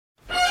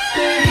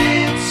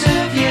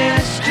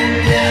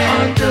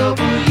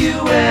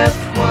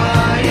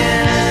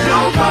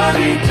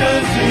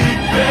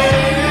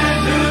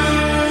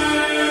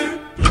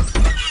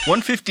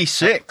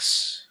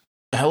156.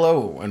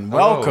 Hello and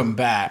welcome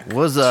back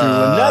What's to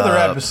up? another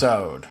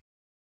episode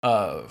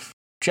of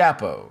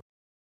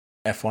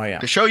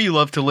WFYM. The show you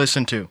love to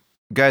listen to.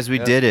 Guys, we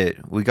did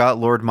it. We got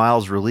Lord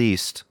Miles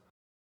released.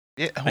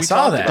 Yeah, I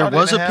saw that. There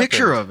was a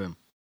picture of him.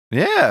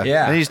 Yeah.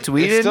 Yeah. And he's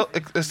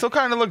tweeted. It still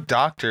kind of looked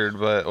doctored,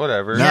 but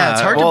whatever. Nah, Yeah, it's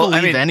hard well, to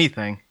I believe mean-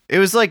 anything. It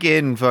was like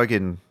in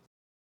fucking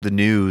the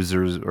news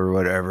or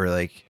whatever,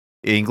 like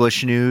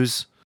English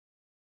news.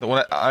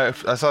 When I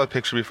saw the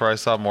picture before I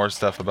saw more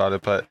stuff about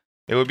it, but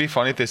it would be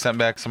funny if they sent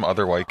back some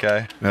other white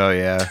guy. Oh,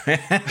 yeah. Well,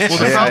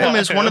 the Yeah. problem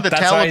is one of the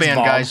That's why he's Taliban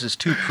bald. guys is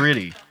too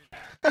pretty.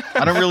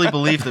 I don't really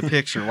believe the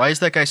picture. Why is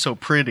that guy so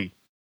pretty?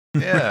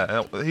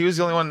 Yeah, he was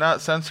the only one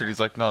not censored. He's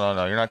like,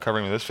 no, you're not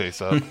covering me this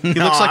face up. He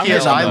looks like he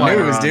has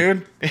eyeliner on.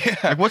 dude. Yeah.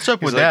 Like, what's up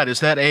He's with like- that?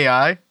 Is that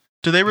AI?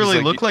 Do they really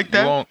He's look like you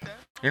that?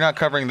 You're not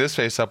covering this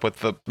face up with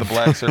the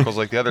black circles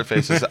like the other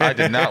faces. I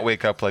did not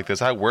wake up like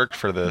this. I worked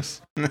for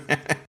this.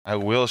 I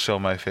will show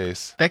my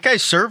face. That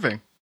guy's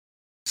serving.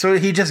 So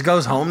he just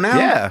goes home now?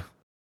 Yeah.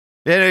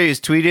 Yeah, no, he's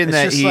tweeting It's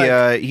that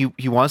just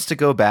he wants to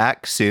go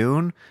back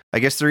soon. I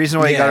guess the reason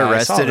why he Yeah, got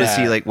I saw arrested is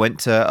he that. like went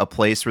to a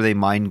place where they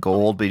mine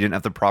gold, but he didn't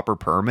have the proper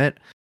permit.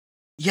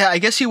 Yeah, I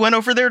guess he went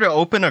over there to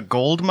open a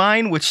gold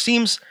mine, which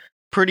seems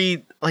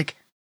pretty, like,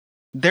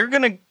 they're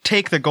going to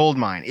take the gold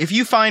mine. If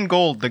you find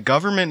gold, the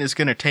government is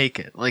going to take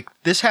it. Like,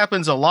 this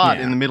happens a lot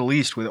Yeah. in the Middle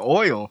East with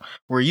oil,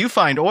 where you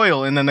find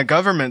oil and then the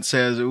government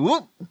says,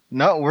 whoop,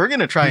 no, we're going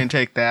to try and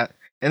take that.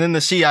 And then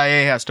the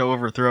CIA has to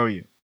overthrow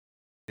you.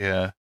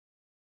 Yeah.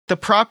 The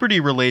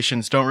property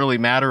relations don't really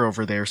matter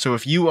over there. So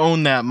if you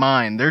own that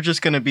mine, they're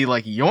just going to be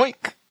like,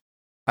 yoink.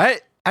 I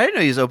didn't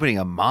know he was opening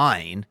a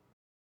mine.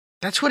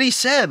 That's what he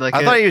said. Like,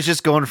 I thought he was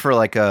just going for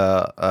like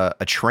a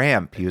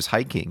tramp. He was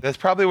hiking. That's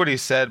probably what he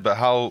said, but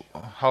how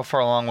far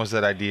along was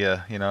that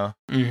idea, you know?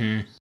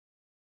 Mm-hmm.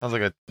 Sounds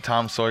like a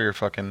Tom Sawyer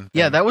fucking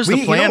yeah, thing. that was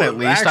the plan at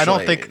least. I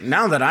don't think.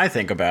 Now that I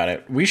think about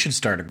it, we should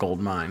start a gold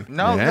mine.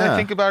 No, Yeah. I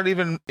think about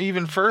it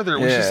even further.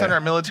 We should Yeah. send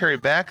our military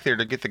back there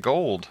to get the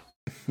gold.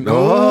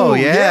 Oh,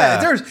 yeah.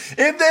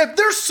 If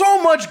there's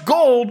so much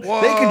gold, they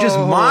can just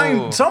Whoa.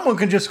 mine. Someone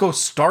can just go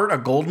start a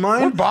gold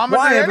mine. We're bombing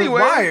Why it every-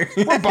 anyway.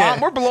 Why?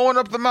 We're blowing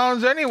up the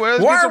mountains anyway.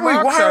 Let's Why get are some we?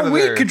 rocks Why out are of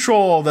we there.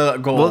 control the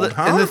gold? Well,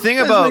 huh? and the thing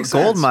Doesn't about make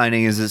gold sense.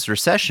 mining is it's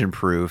recession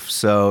proof,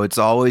 so it's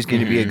always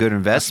going to be a good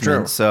investment.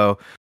 true. So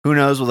who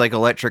knows with like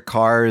electric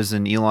cars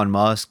and Elon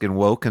Musk and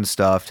woke and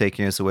stuff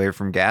taking us away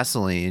from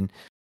gasoline,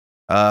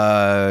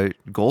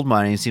 gold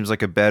mining seems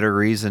like a better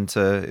reason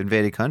to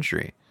invade a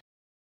country.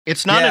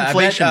 It's not Yeah, I bet,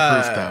 inflation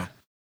proof, though.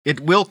 It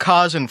will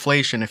cause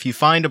inflation. If you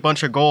find a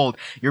bunch of gold,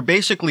 you're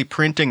basically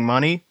printing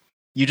money.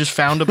 You just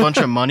found a bunch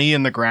of money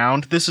in the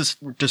ground. This has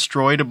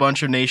destroyed a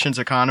bunch of nations'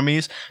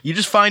 economies. You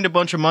just find a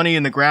bunch of money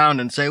in the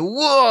ground and say,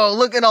 whoa,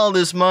 look at all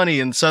this money,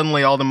 and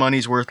suddenly all the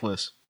money's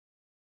worthless.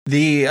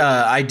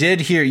 I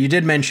did hear you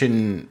did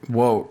mention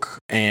woke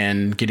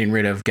and getting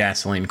rid of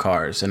gasoline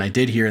cars, and I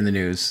did hear in the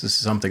news, this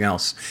is something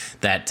else,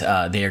 that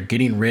they are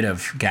getting rid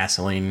of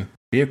gasoline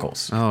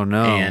vehicles. Oh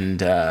no!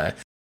 And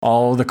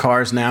all the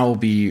cars now will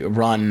be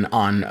run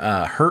on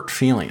hurt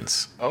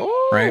feelings. Oh,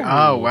 Right.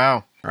 Oh,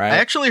 wow. Right. I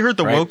actually heard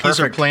the Right, wokies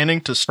are perfect.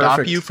 planning to stop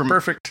Perfect. you from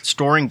Perfect.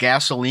 storing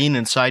gasoline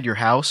inside your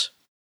house.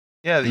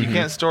 Yeah, you Mhm.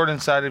 can't store it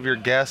inside of your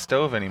gas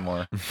stove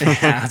anymore.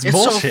 Yeah, it's It's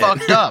bullshit. so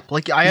fucked up.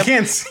 Like, I You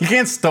have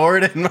can't store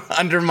it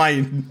under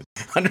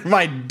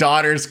my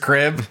daughter's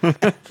crib.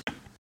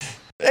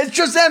 It's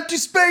just empty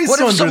space. What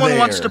if under someone there.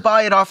 wants to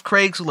buy it off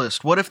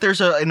Craigslist? What if there's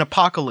an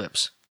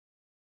apocalypse?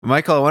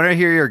 Michael, I want to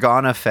hear your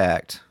Ghana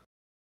fact.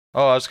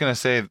 Oh, I was gonna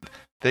say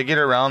they get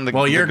around the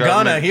Well, the you're gonna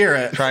government hear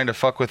it. trying to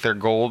fuck with their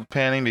gold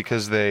panning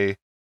because they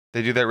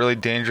do that really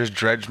dangerous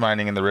dredge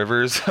mining in the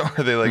rivers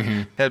where they like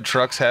Mhm. have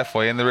trucks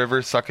halfway in the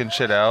river sucking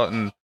shit out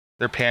and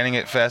they're panning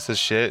it fast as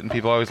shit and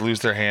people always lose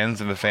their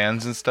hands in the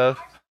fans and stuff.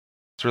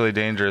 It's really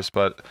dangerous,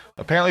 but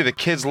apparently the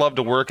kids love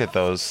to work at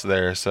those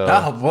there. So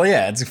Oh well,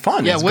 yeah, it's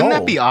fun. Yeah, It's wouldn't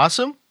gold. that be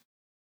awesome? Yep.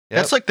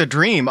 That's like the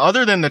dream,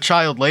 other than the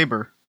child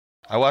labor.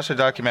 I watched a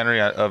documentary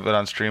of it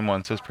on stream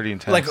once. It was pretty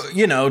intense. like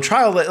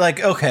child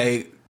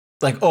okay.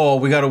 Like, oh,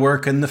 we got to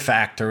work in the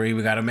factory.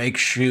 We got to make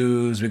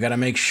shoes. We got to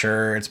make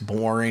shirts.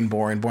 Boring.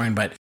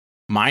 But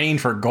mining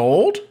for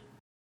gold?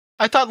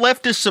 I thought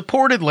leftists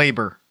supported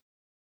labor.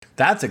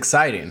 That's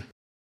exciting.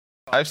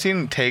 I've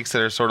seen takes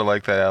that are sort of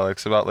like that,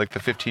 Alex, about like the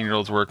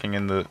 15-year-olds working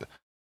in the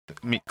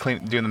doing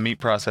the meat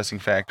processing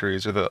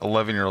factories, or the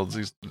 11-year-olds.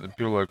 These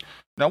people are like,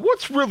 now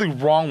what's really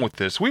wrong with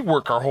this? We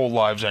work our whole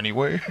lives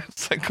anyway.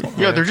 It's like, come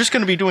Yeah, on. they're just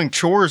going to be doing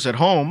chores at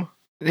home.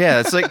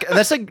 Yeah, it's like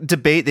that's like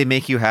debate they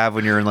make you have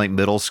when you're in like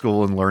middle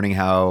school and learning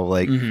how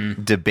like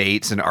Mhm.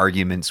 debates and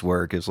arguments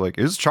work. It's like,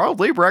 is child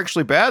labor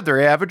actually bad?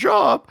 They have a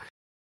job.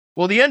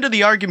 Well, the end of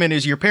the argument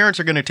is your parents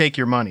are going to take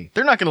your money.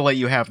 They're not going to let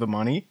you have the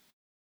money.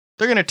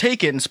 They're going to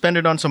take it and spend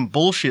it on some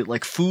bullshit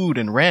like food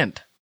and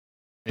rent.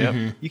 Yep.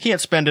 Mhm. You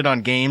can't spend it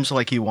on games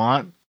like you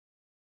want.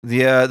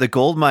 The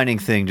gold mining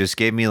thing just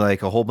gave me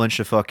like a whole bunch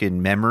of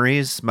fucking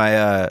memories.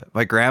 My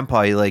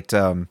grandpa, he liked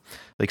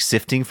like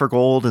sifting for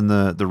gold in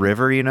the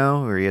river, you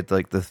know, where you had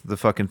like the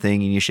fucking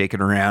thing and you shake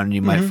it around and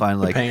you might find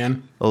like a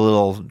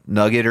little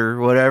nugget or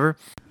whatever.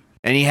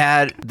 And he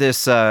had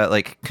this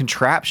like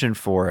contraption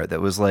for it that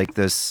was like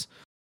this,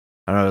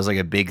 I don't know, it was like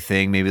a big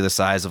thing, maybe the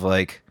size of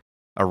like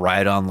a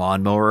ride-on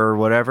lawnmower or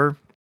whatever.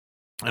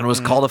 And it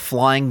was called a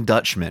Flying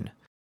Dutchman.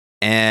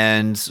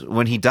 And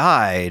when he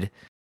died,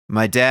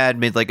 my dad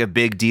made like a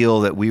big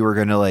deal that we were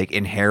going to like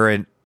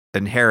inherit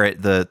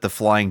the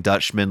Flying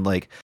Dutchman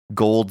like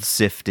gold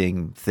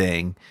sifting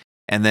thing.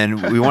 And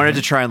then we wanted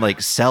to try and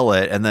like sell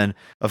it. And then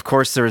of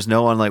course there was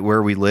no one like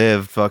where we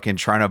lived fucking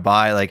trying to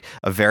buy like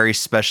a very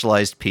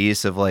specialized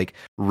piece of like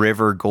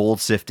river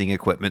gold sifting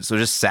equipment. So it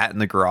just sat in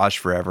the garage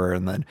forever.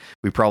 And then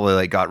we probably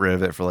like got rid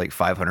of it for like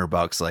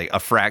 $500, like a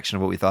fraction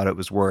of what we thought it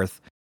was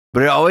worth.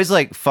 But it always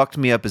like fucked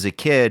me up as a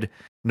kid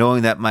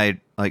knowing that my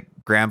like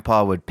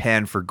grandpa would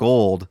pan for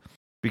gold,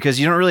 because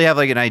you don't really have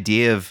like an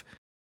idea of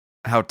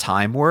how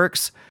time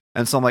works.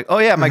 And so I'm like, oh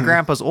yeah, my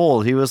grandpa's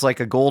old. He was like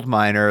a gold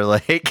miner,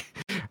 like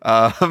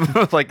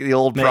like the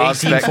old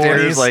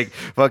prospectors, like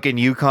fucking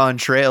Yukon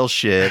Trail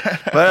shit.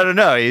 But I don't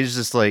know. He's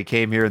just like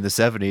came here in the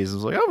 70s and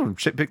was like, oh,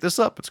 shit, pick this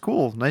up. It's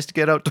cool. Nice to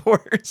get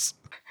outdoors.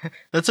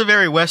 That's a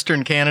very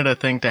Western Canada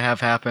thing to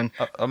have happen.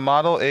 A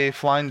Model A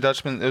Flying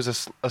Dutchman. There's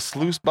a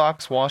sluice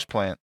box wash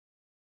plant.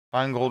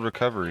 Fine gold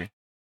recovery.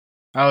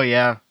 Oh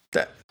yeah,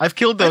 I've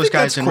killed those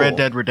guys in Red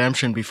Dead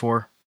Redemption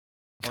before.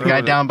 The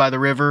guy down by the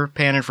river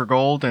panning for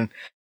gold, and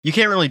you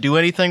can't really do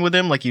anything with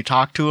him. Like you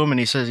talk to him, and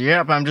he says,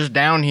 "Yep, I'm just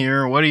down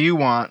here. What do you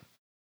want?"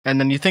 And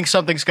then you think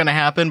something's gonna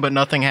happen, but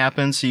nothing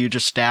happens. So you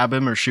just stab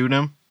him or shoot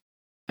him,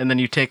 and then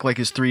you take like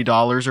his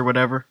 $3 or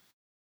whatever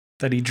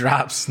that he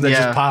drops that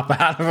just pop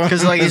out of him.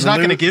 Because like he's not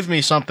going to give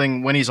me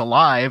something when he's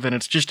alive, and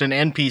it's just an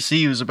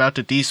NPC who's about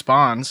to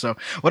despawn. So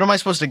what am I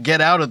supposed to get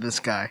out of this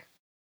guy?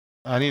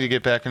 I need to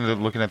get back into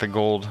looking at the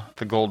gold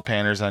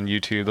panners on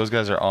YouTube. Those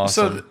guys are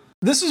awesome. So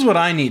this is what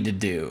I need to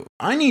do.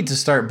 I need to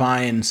start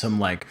buying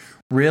some like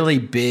really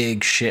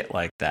big shit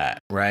like that,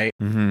 right?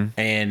 Mm-hmm.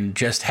 And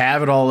just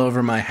have it all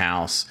over my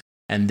house.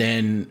 And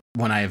then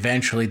when I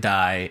eventually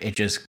die, it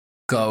just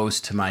goes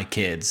to my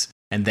kids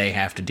and they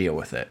have to deal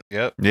with it.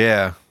 Yep.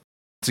 Yeah.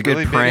 It's a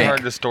really good prank. Big,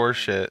 hard to store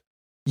shit.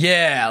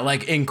 Yeah,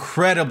 like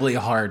incredibly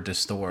hard to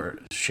store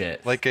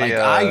shit. Like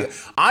I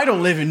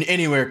don't live in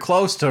anywhere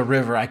close to a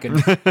river I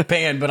can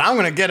pan, but I'm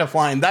gonna get a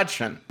Flying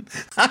Dutchman.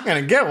 I'm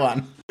gonna get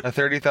one. A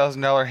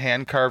 $30,000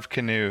 hand carved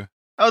canoe.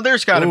 Oh,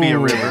 there's got to be a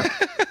river.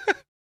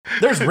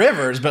 There's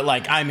rivers, but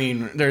like I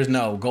mean, there's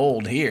no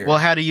gold here. Well,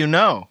 how do you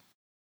know?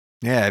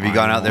 Yeah, have you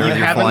gone out there with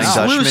your haven't Flying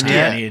sluiced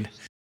Dutchman yet?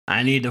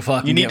 I need to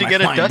fucking. You need to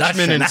get a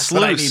Dutchman and That's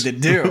sluice. what I need to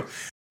do.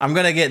 I'm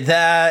gonna get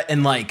that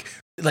and like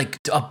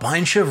a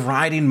bunch of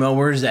riding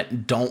mowers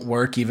that don't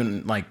work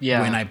even like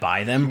when I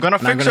buy them. I'm gonna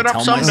fix it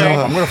up someday.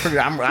 I'm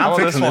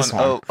fixing this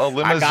one. A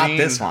limousine, I got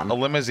this one. A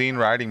limousine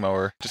riding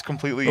mower, just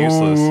completely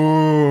useless.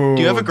 Ooh,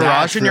 do you have a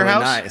garage in your really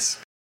house? Nice.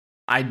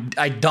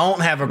 I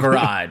don't have a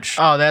garage.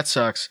 Oh, that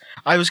sucks.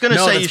 I was gonna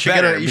say you should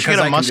get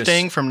a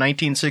Mustang from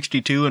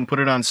 1962 and put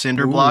it on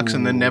cinder blocks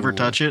and then never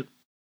touch it.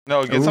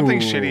 No, get something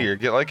shittier.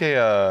 Get like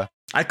a.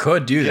 I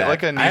could do that.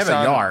 Like a Nissan, I have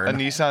a yard. A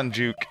Nissan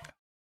Juke.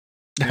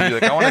 And be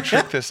like, I want to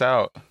trick this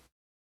out.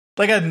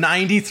 Like a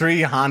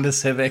 93 Honda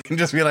Civic and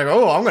just be like,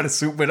 oh, I'm going to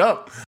soup it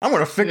up. I'm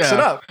going to fix it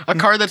up. A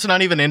car that's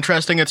not even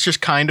interesting. It's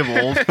just kind of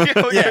old.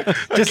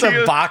 Just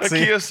a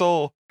boxy. A Kia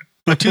Soul.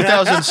 A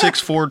 2006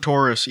 Ford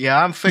Taurus.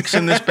 Yeah, I'm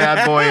fixing this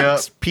bad boy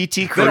up.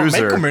 PT Cruiser. They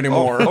don't make them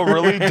anymore.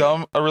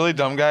 A really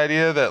dumb guy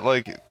idea that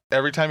like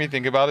every time you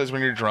think about it is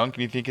when you're drunk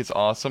and you think it's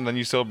awesome. Then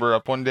you sober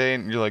up one day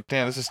and you're like,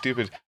 damn, this is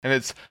stupid. And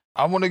it's,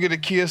 I want to get a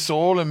Kia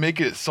Soul and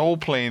make it Soul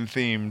Plane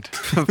themed.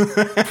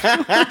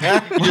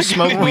 You just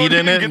smoke weed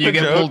in it and you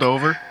get pulled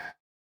over.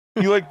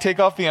 You like take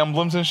off the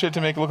emblems and shit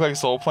to make it look like a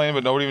Soul Plane,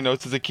 but nobody even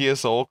knows it's a Kia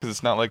Soul because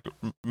it's not like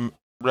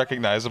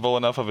recognizable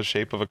enough of a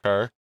shape of a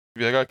car.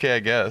 You'd be like, okay, I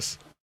guess.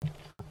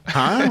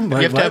 Huh? You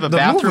have to have a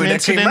bathroom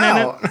incident in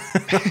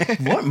it?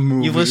 What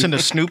movie? You listen to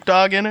Snoop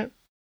Dogg in it?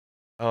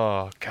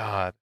 Oh,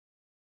 God.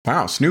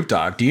 Wow, Snoop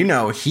Dogg. Do you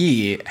know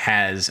he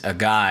has a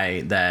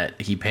guy that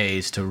he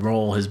pays to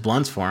roll his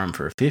blunts for him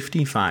for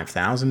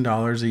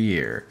 $55,000 a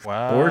year?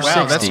 Wow. Or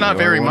 60, that's not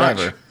very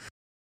much.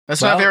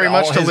 That's not very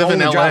much to live in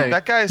LA.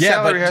 That guy's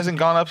salary hasn't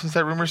gone up since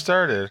that rumor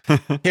started.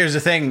 Here's the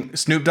thing.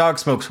 Snoop Dogg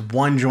smokes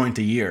one joint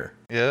a year.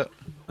 Yeah.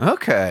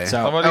 Okay.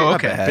 So,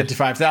 okay.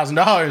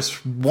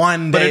 $55,000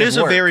 one day. But it is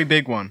a very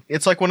big one.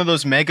 It's like one of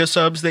those mega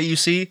subs that you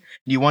see.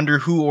 You wonder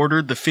who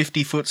ordered the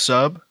 50-foot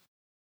sub.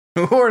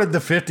 Who ordered the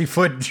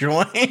 50-foot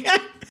joint?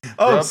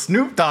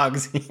 Snoop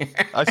Dogg's here.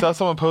 I saw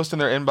someone post in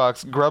their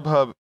inbox.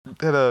 Grubhub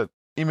had an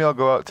email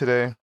go out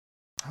today.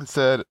 It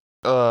said,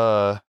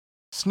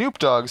 Snoop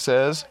Dogg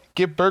says,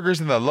 get burgers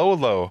in the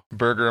low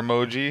burger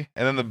emoji.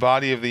 And then the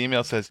body of the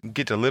email says,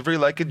 get delivery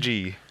like a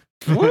G.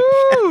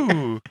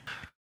 Woo!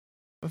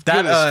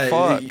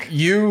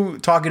 You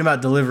talking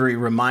about delivery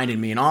reminded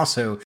me, and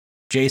also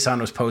Jason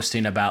was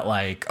posting about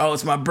like, oh,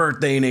 it's my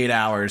birthday in 8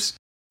 hours.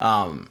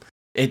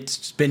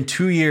 It's been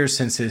 2 years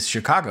since his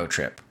Chicago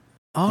trip.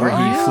 Oh, Where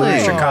he flew to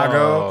really?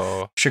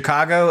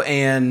 Chicago,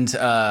 and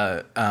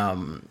I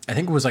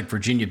think it was like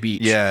Virginia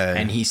Beach. Yeah.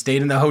 And he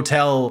stayed in the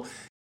hotel,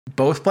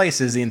 both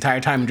places, the entire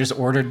time, and just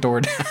ordered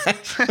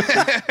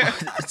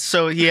DoorDash.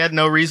 So he had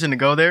no reason to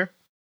go there?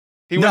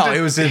 It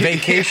was a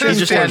vacation. He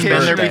just hadn't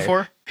been there birthday.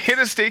 before? He had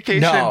a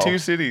staycation No. in 2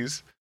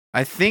 cities.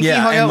 I think he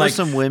Yeah, hung and out like- with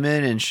some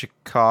women in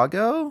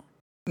Chicago.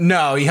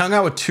 No, he hung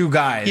out with 2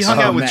 guys. He hung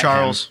who out with met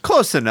Charles.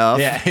 Close enough.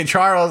 him. Yeah,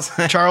 Charles.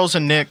 Charles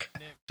and Nick.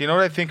 Do you know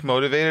what I think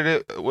motivated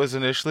it was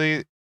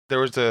initially? There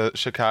was a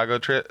Chicago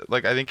trip.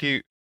 Like, I think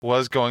he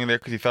was going there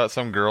because he thought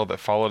some girl that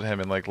followed him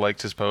and like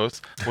liked his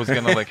posts was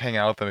gonna like hang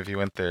out with him if he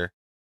went there.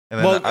 And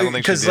then Well, I don't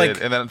think she 'cause, did.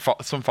 like- And then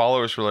some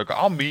followers were like,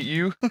 "I'll meet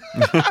you."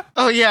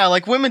 Oh yeah,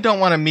 like women don't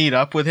want to meet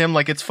up with him.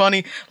 Like it's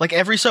funny, like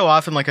every so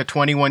often, like a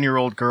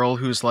 21-year-old girl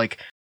who's like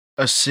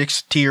a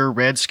 6-tier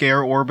Red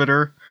Scare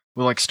orbiter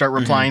will like start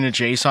replying to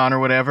JSON or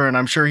whatever, and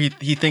I'm sure he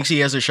thinks he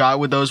has a shot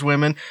with those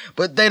women,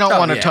 but they don't Oh,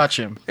 want to yeah. touch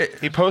him.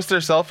 He posts their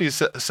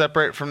selfies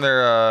separate from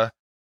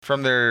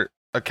their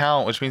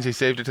account, which means he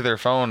saved it to their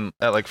phone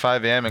at like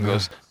 5 a.m. and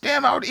goes,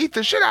 "Damn, I would eat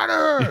the shit out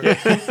of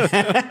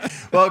her."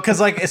 Well, because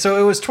like, so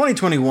it was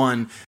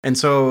 2021,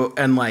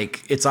 and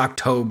like it's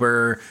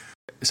October,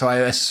 so I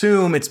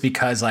assume it's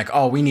because like,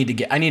 oh, I need to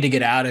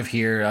get out of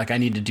here. Like, I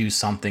need to do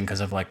something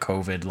because of like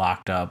COVID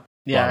locked up.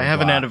 Yeah, blah, I blah,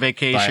 haven't blah. had a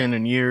vacation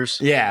in years.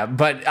 Yeah,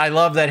 but I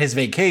love that his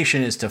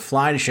vacation is to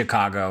fly to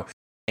Chicago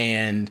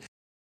and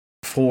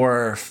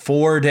for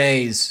 4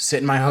 days sit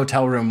in my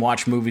hotel room,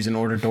 watch movies, and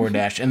order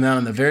DoorDash. And then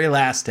on the very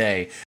last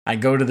day, I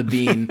go to the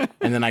Bean,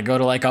 and then I go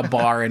to like a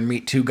bar and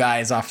meet 2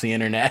 guys off the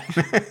internet.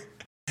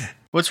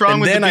 What's wrong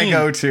And with then the I Bean?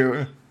 go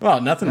to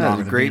nothing Yeah, wrong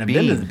with the great Bean. I've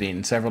been to Bean. the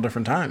Bean several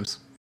different times.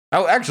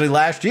 Oh, actually,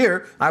 last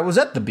year I was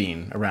at the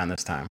Bean around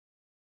this time.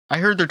 I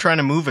heard they're trying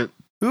to move it.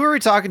 Who are we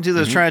talking to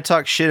that's Mhm. trying to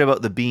talk shit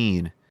about the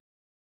Bean?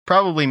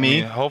 Probably me.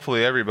 I mean,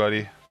 hopefully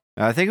everybody.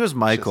 I think it was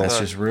Michael. That's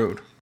just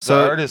rude.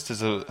 So- the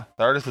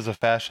artist is a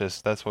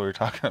fascist. That's what we're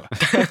talking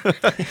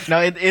about. No,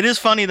 it is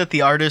funny that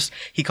the artist,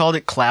 he called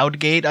it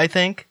Cloudgate, I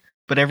think,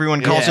 but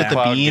everyone calls Yeah. it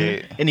the Bean,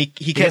 Cloudgate. and he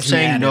kept gets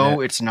saying, mad at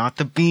no, it. it's not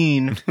the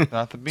Bean.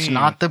 Not the bean. It's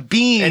not the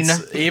Bean.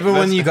 It's, even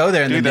when That's- you go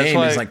there and dude, the that's name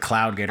why is like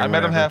Cloudgate or I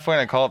met him whatever. halfway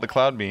and I call it the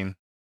cloud bean.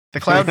 The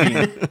Cloud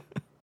Bean.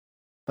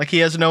 Like he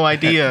has no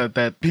idea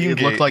that it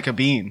Beangate. looked like a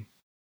bean.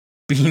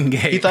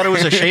 Beangate. He thought it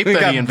was a shape we that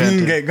got he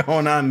invented. Beangate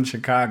going on in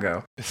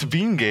Chicago. It's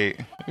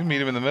Beangate. We meet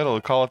him in the middle.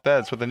 Call it that.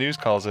 That's what the news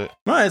calls it.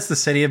 Well, it's the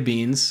city of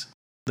beans,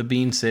 the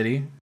Bean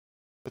City.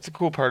 It's a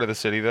cool part of the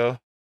city, though.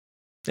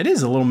 It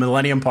is a little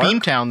Millennium Park.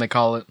 Beantown, they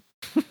call it.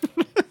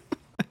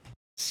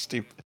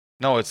 Stupid.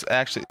 No, it's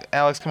actually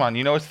Alex. Come on,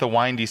 you know it's the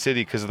windy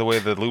city because of the way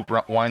the loop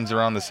winds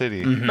around the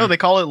city. Mhm. No, they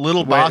call it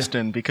Little Wait.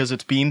 Boston because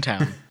it's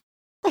Beantown.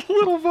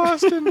 Little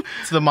Boston.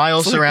 It's the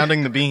miles It's like-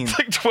 surrounding the bean. It's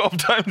like 12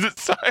 times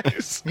its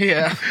size.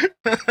 Yeah.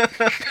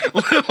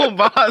 Little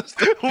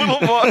Boston. Little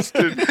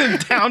Boston.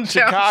 Downtown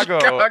Chicago.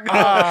 Chicago.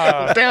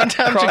 Ah.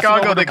 Downtown Crossing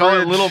Chicago, over they the call it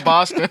bridge. Little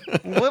Boston.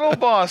 Little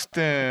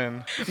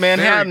Boston.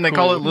 Manhattan, Very they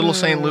call cool. it Little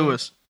St.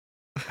 Louis.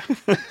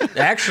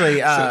 Actually,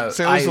 St.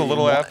 Louis is a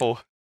little apple.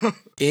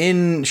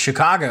 in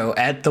Chicago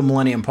at the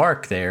Millennium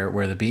Park there,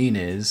 where the Bean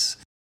is,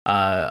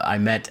 I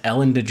met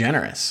Ellen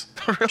DeGeneres.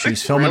 She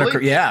was filming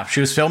Really? she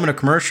was filming a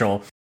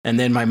commercial, and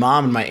then my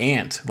mom and my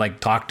aunt like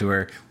talked to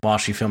her while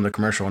she filmed the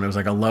commercial, and it was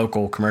like a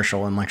local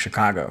commercial in like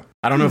Chicago.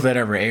 I don't know if that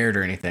ever aired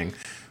or anything,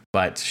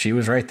 but she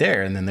was right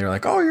there, and then they were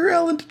like, "Oh, you're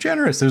Ellen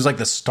DeGeneres." It was like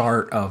the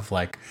start of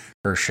like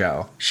her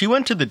show. She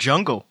went to the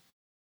jungle.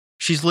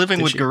 She's living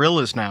Did with she?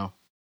 gorillas now.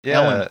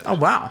 Yeah. Ellen. Oh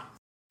wow.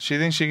 She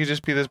thinks she could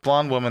just be this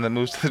blonde woman that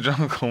moves to the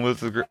jungle and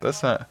lives with.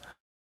 That's not.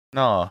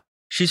 No.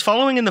 She's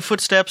following in the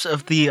footsteps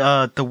of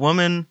the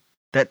woman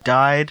that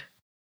died,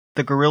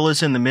 the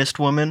Gorillas in the Mist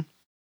woman.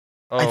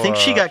 Oh, I think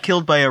she got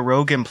killed by a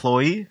rogue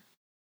employee.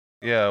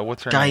 Yeah.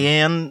 What's her name?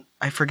 Diane,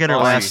 I forget her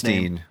last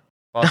name.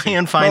 Feinstein. Fossey.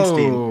 Diane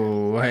Feinstein.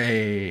 Oh,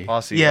 hey.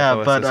 Fossey, Yeah,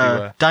 but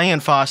F-O-S-S-E-Y. Diane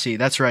Fossey,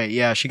 that's right.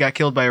 Yeah, she got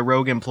killed by a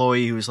rogue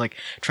employee who was like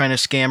trying to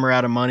scam her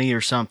out of money or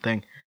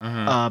something.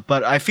 Mhm.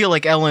 But I feel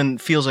like Ellen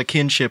feels a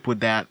kinship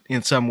with that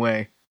in some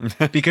way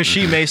because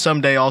she may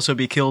someday also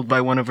be killed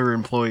by one of her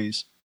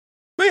employees.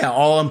 Well, yeah,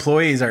 all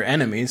employees are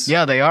enemies.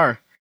 Yeah, they are.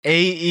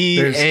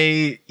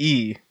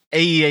 A-E-A-E.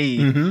 A-E-A-E.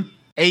 Mm-hmm.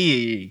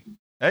 A-E-A-E.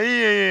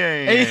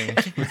 Hey.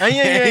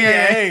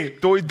 Hey,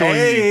 Doi doi.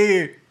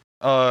 hey.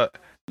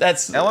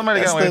 That's Ellen might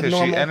have that's gotten away the with it. She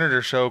normal- entered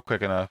her show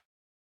quick enough.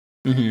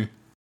 Mhm.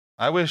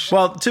 I wish.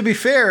 Well, to be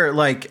fair,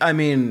 like I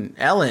mean,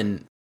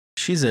 Ellen,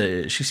 she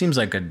seems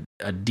like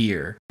a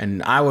deer,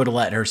 and I would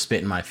let her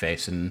spit in my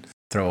face and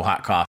throw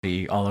hot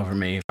coffee all over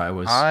me if I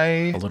was I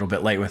a little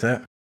bit late with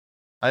it.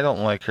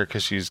 don't like her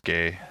because she's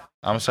gay.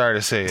 I'm sorry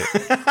to say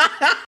it.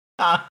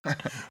 How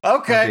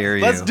Okay, dare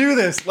let's you. do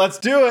this. Let's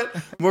do it.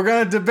 We're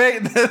gonna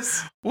debate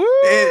this. Woo!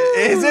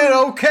 Is it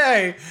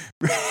okay?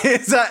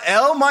 Is that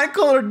L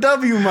Michael or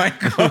W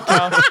Michael?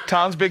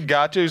 Tom's big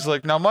gotcha. He's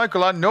like, now,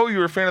 Michael, I know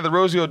you're a fan of the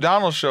Rosie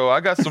O'Donnell show. I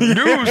got some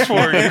news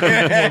for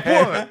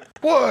you.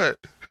 What?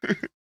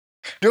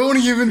 Don't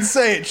even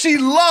say it. She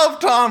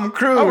loved Tom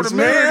Cruise, I would have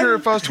married man. her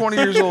if I was 20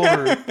 years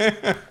older.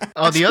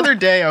 The other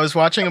day I was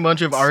watching a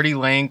bunch of Artie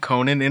Lang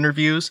Conan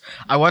interviews.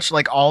 I watched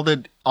like all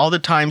the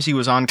times he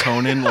was on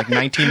Conan, like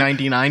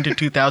 1999 to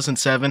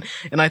 2007,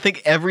 and I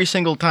think every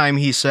single time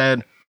he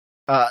said,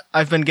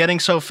 I've been getting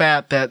so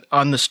fat that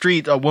on the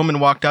street a woman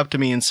walked up to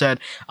me and said,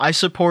 "I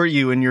support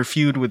you in your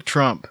feud with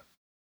Trump."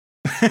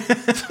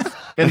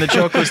 And the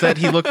joke was that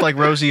he looked like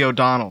Rosie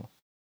O'Donnell.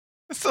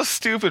 It's so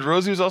stupid.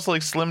 Rosie was also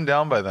like slimmed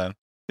down by then.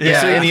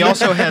 Yeah, and he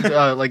also had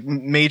like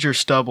major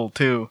stubble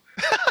too.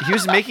 He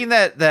was making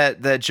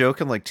that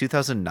joke in like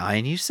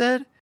 2009. You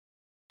said.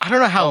 I don't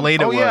know how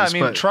late it was. Yeah, I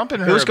mean, but Trump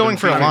and her it was have going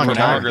been for a feuding long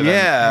time. longer than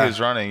Yeah. he was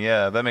running.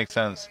 Yeah, that makes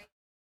sense.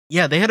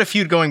 Yeah, they had a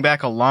feud going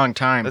back a long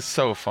time. That's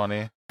so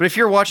funny. But if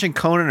you're watching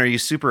Conan, are you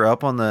super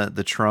up on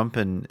the Trump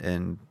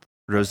and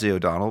Rosie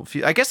O'Donnell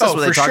feud? I guess that's what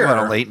they for talk about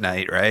sure. on late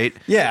night, right?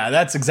 Yeah,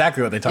 that's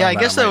exactly what they talk Yeah, about.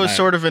 I guess that was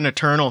sort of an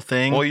eternal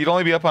thing. Well, you'd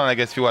only be up on it, I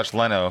guess, if you watch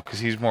Leno, because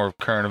he's more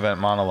current event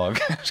monologue.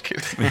 Just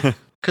kidding.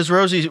 Because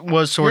Rosie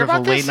was sort Hear of a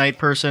about late this? night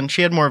person.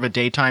 She had more of a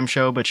daytime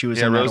show, but she was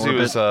Yeah, in that Rosie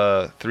orbit.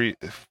 was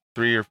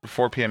 3 or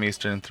 4 p.m.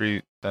 Eastern,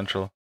 3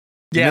 Central.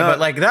 Yeah, You know, but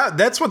like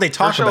that's what they Her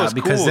talk show about was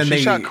because cool. then She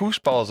they shot koosh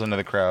balls into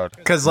the crowd.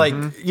 because like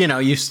you know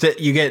you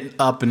get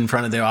up in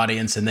front of the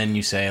audience and then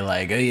you say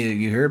like, hey,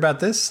 you hear about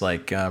this?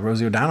 Like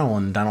Rosie O'Donnell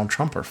and Donald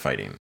Trump are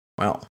fighting.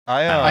 Well,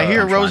 I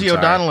hear I'm Rosie sorry.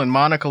 O'Donnell and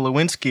Monica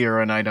Lewinsky are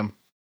an item.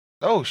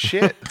 Oh,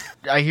 shit.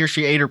 I hear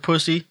she ate her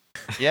pussy.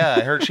 Yeah,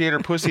 I heard she ate her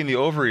pussy in the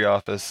ovary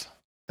office.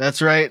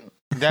 That's right.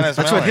 Dennis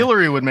That's what Miller.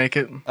 Hillary would make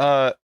it.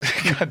 God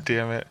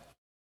damn it.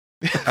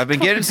 I've been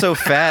getting so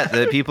fat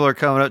that people are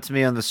coming up to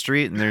me on the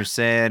street and they're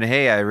saying,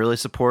 "Hey, I really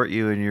support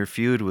you in your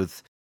feud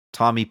with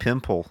Tommy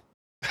Pimple."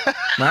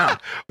 wow,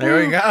 there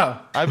we go.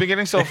 I've been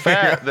getting so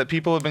fat that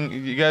people have been,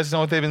 you guys know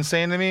what they've been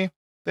saying to me?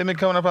 They've been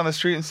coming up on the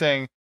street and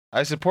saying,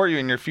 "I support you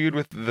in your feud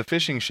with the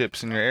fishing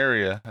ships in your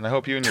area, and I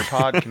hope you and your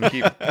pod can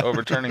keep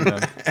overturning them."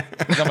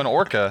 Because I'm an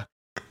orca.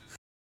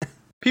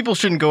 People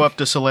shouldn't go up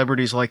to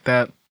celebrities like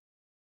that.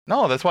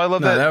 No, that's why I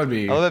love No, that. that would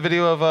be. I love that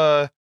video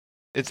of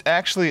it's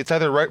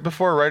either right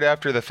before or right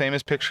after the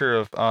famous picture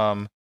of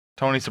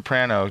Tony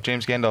Soprano,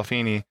 James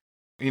Gandolfini.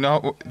 You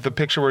know the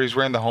picture where he's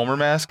wearing the Homer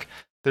mask?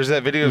 There's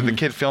that video of the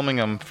kid filming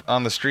him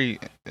on the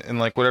street in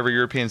like whatever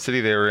European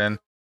city they were in,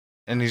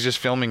 and he's just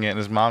filming it and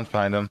his mom's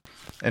behind him,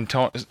 and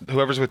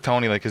whoever's with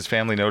Tony, like his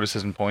family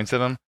notices and points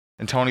at him,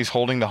 and Tony's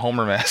holding the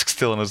Homer mask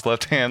still in his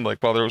left hand, like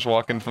while they was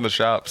walking from the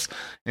shops.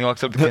 And he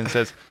walks up to the kid and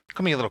says,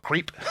 "Come here, little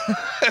creep."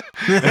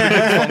 And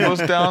the phone goes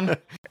down.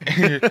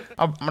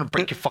 I'm gonna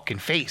break your fucking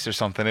face or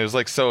something. It was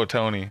like so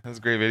Tony. That's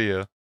a great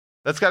video.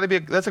 That's got to be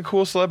that's a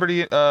cool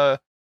celebrity.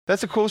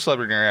 That's a cool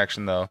celebrity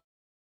interaction though. You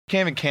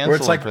can't even cancel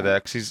him like- for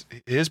that because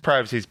his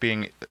privacy is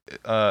being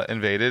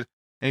invaded,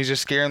 and he's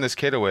just scaring this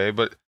kid away.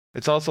 But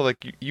it's also like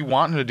you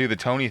want him to do the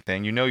Tony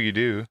thing. You know you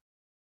do.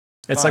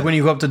 It's like when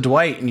you go up to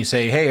Dwight and you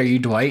say, "Hey, are you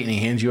Dwight?" and he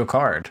hands you a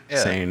card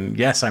saying,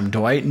 "Yes, I'm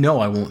Dwight." "No,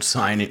 I won't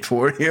sign it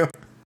for you."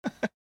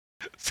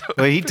 So,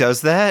 Wait, he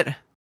does that?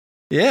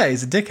 Yeah,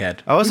 he's a dickhead.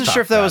 I wasn't We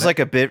sure if talked that about was it. like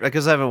a bit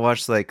because I haven't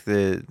watched like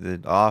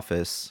the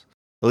Office.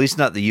 At least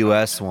not the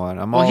U.S. one.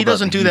 I'm Well, all he about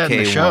doesn't the do that in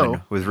the UK show.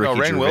 one with no,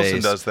 Ricky Rainn Gervais.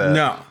 Wilson does that.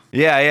 No.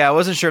 Yeah. I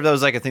wasn't sure if that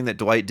was like a thing that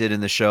Dwight did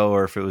in the show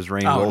or if it was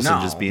Rainn Oh Wilson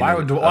no! just being. Why a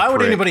would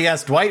prick. anybody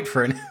ask Dwight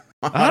for an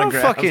I don't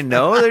autograph? fucking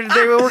know.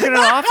 They were working in an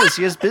office.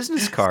 He has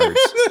business cards.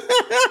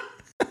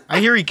 I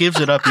hear he gives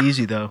it up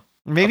easy though.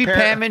 Maybe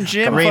Apparent- Pam and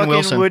Jim Rainn fucking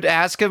Wilson. would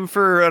ask him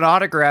for an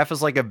autograph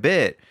as like a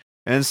bit,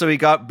 and so he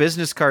got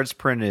business cards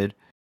printed.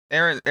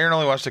 Aaron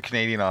only watched the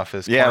Canadian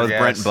Office. Yeah, Poor with gas.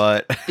 Brent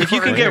Butt. If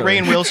you can get Really?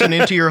 Rainn Wilson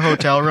into your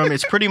hotel room,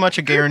 it's pretty much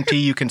a guarantee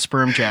you can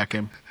sperm jack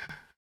him.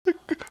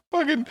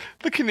 Fucking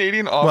the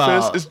Canadian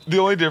Office Well- is the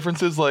only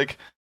difference is like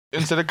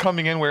instead of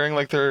coming in wearing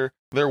like their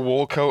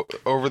wool coat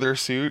over their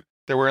suit,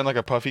 they're wearing like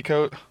a puffy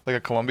coat, like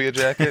a Columbia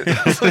jacket,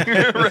 it's like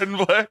red and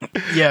black.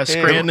 Yeah,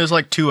 Scranton is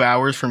like 2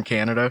 hours from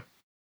Canada.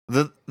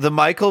 The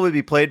Michael would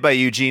be played by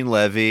Eugene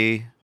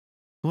Levy.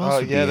 Who else Oh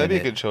would yeah, that'd be a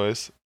in good it?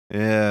 choice.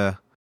 Yeah,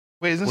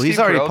 Wait, isn't Well, he's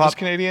Steve already Carell pop- just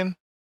Canadian?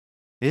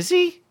 is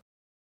he?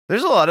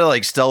 There's a lot of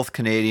like stealth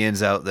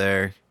Canadians out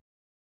there.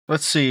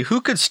 Let's see,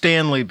 who could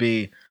Stanley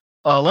be?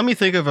 Let me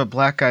think of a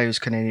black guy who's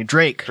Canadian.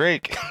 Drake.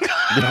 Drake.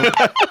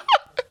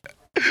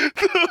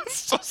 That's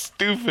so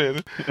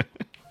stupid.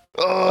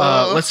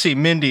 Let's see,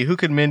 Mindy. Who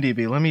could Mindy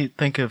be? Let me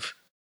think of.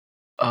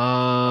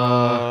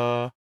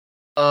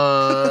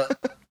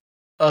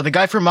 The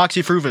guy from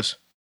Moxie Fruvis.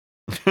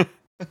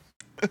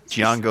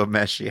 Django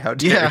Meshi, how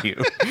dare Yeah. you?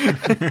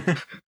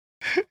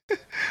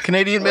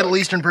 Canadian Middle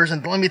Eastern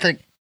person. Let me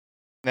think.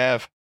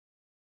 Nav.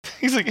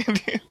 He's like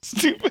Indian.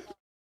 Stupid.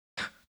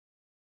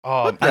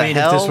 Oh, What the I mean,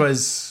 hell? if this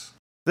was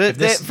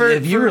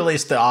if you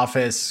released The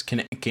Office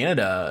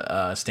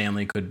Canada,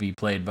 Stanley could be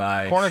played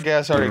by corner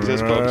gas already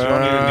exists, folks. You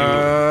don't need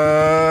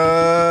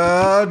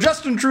a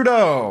Justin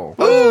Trudeau.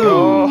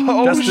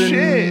 Oh, Justin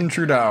shit.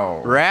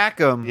 Trudeau.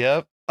 Rackham. new.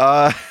 Yep.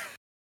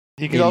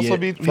 He could Idiot. also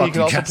be. He Fucking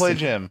could also play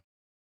Justin. Jim.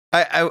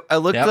 I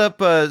looked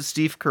Yep. up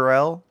Steve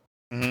Carell.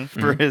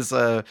 for his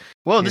Whoa,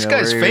 this you know,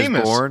 guy's where he was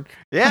famous. born.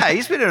 Yeah,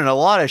 he's been in a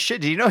lot of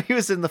shit. Do you know he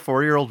was in the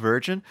 4-Year-Old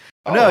Virgin?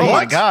 Oh he-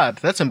 my god,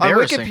 that's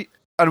embarrassing.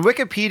 On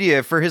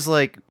Wikipedia, for his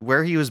like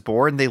where he was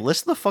born, they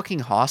list the fucking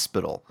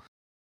hospital.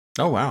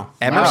 Oh wow.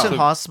 Emerson Wow.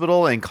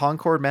 Hospital in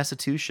Concord,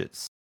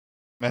 Massachusetts.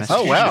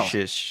 Oh, wow.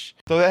 Massachusetts.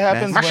 So that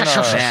happens when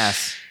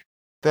Mass.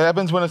 that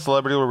happens when a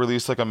celebrity will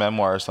release like a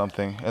memoir or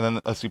something, and then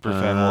a super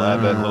fan will add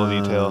that little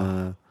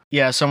detail.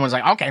 Yeah, someone's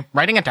like, okay,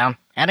 writing it down,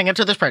 adding it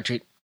to the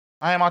spreadsheet.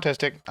 I am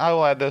autistic. I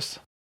will add this.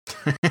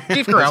 Chief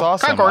That's Corral,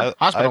 awesome. Concord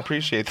I Hospital.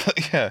 appreciate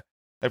that. Yeah,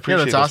 I appreciate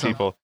that's those awesome.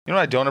 people. You know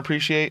what I don't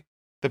appreciate?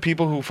 The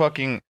people who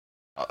fucking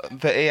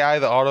the AI,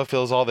 the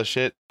autofills all the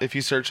shit. If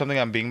you search something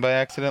on Bing by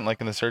accident, like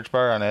in the search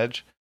bar on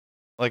Edge,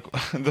 like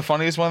the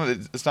funniest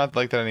one, it's not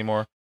like that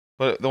anymore.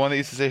 But the one that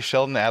used to say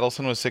Sheldon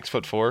Adelson was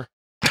 6'4".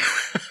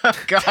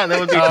 God, that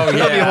would be, Oh, that would be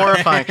yeah.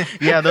 horrifying.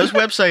 Yeah, those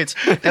websites.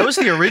 That was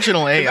the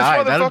original This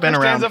AI. That had been motherfucker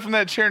around. stands up from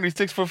that chair and he's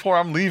 6'4".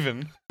 I'm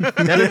leaving. That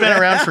had been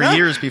around for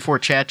years before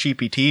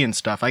ChatGPT and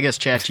stuff. I guess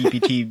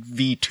ChatGPT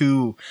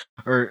v2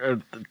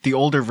 or the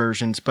older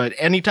versions. But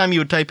anytime you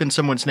would type in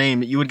someone's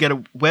name, you would get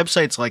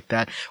websites like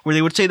that where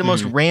they would say the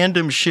most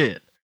random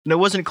shit. And it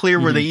wasn't clear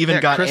where they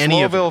even got Chris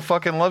any of Lovell it.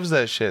 fucking loves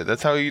that shit.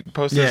 That's how he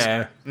posts Yeah.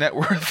 his net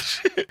worth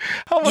shit.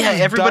 How much Yeah,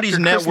 is everybody's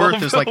Dr. net Chris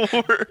worth is like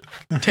Lovell worth?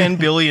 $10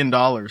 billion.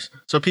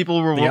 So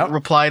people will Yep.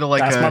 reply to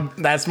like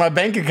That's my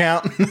bank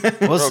account.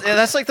 Well,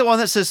 that's like the one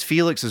that says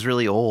Felix is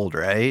really old,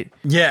 right?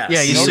 Yes.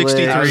 Yeah, he's Felix.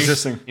 63. I was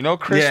just thinking- You know,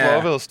 Chris Yeah.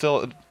 Lovell is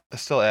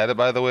still at it,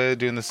 by the way,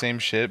 doing the same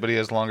shit, but he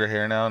has longer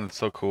hair now, and it's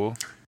so cool.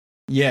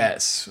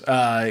 Yes,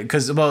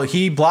 because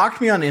he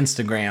blocked me on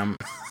Instagram,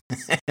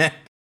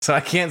 so I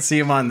can't see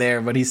him on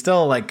there. But he's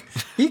still like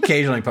he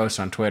occasionally posts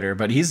on Twitter,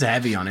 but he's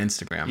heavy on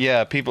Instagram.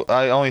 Yeah,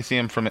 I only see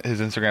him from his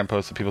Instagram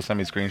posts that people send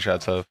me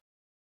screenshots of,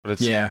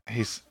 but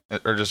it's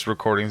or just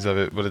recordings of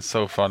it. But it's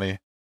so funny.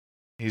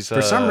 He's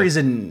For some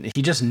reason,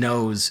 he just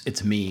knows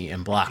it's me and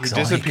he blocks all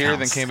the disappeared, then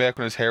accounts. came back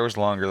when his hair was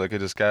longer, like a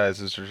disguise.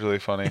 It's just really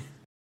funny.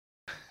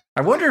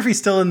 I wonder if he's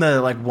still in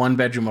the like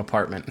 1-bedroom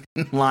apartment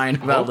lying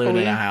about living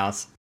in a Hopefully.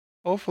 house.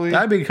 Hopefully,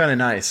 That'd be kind of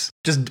nice.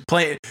 Just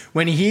play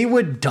when he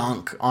would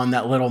dunk on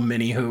that little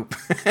mini hoop,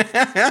 and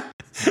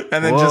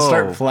then just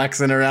start Whoa.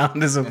 flexing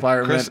around his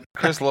apartment.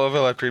 Chris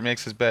Lovell, after he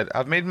makes his bed,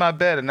 I've made my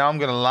bed and now I'm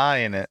gonna lie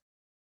in it.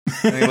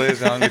 And he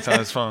lays down and gets on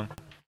his phone.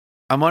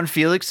 I'm on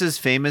Felix's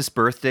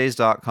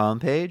famousbirthdays.com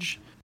page.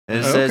 And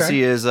it Oh, says okay.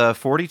 he is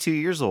 42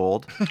 years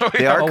old. Oh,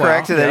 They yeah. are Oh, wow.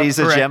 correct that Yep, he's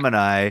a correct.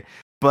 Gemini,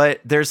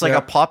 but there's like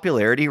Yep. a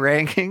popularity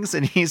rankings,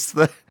 and he's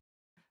the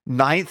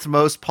 9th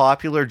most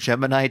popular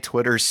Gemini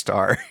Twitter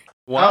star.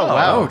 Wow. Oh,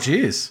 wow. Oh,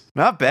 jeez,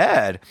 Not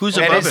bad. Who's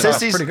And above it it? says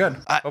that's he's- pretty good.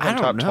 I Over in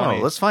don't top know.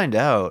 20. Let's find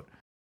out.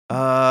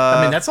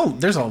 I mean,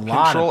 there's a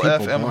lot Control of F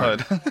people M born.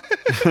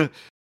 HUD.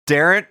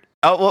 Darren.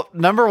 Oh well,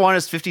 number 1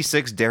 is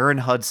 56. Darren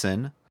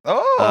Hudson,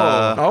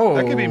 Oh, Oh,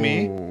 that could be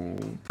me.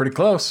 Pretty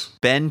close.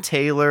 Ben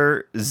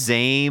Taylor,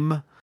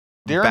 Zame,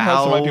 Darren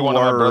Hudson might be one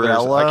of my brothers.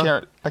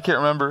 Ballarella, I can't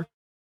remember.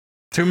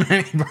 Too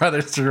many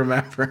brothers to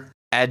remember.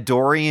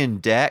 Adorian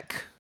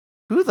Deck.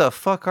 Who the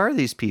fuck are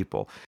these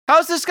people?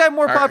 How's this guy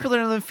more Are-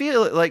 popular than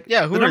Felix? Like,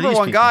 Yeah, who the are number these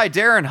one people? guy,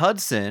 Darren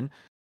Hudson,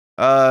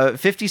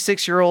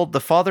 56-year-old,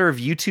 the father of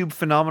YouTube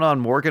phenomenon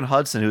Morgan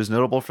Hudson, who is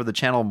notable for the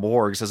channel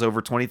Morgs, has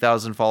over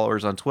 20,000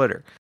 followers on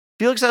Twitter.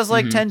 Felix has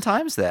like Mhm. 10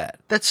 times that.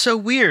 That's so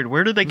weird.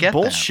 Where did they get that?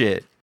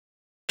 Bullshit.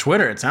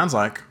 Twitter, it sounds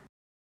like.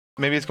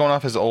 Maybe it's going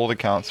off his old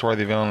account, Swear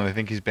the Villain, and they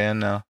think he's banned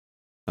now.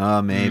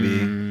 Maybe.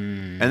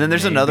 Mm, And then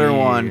there's another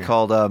one maybe.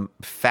 called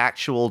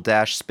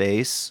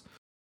Factual-Space.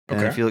 And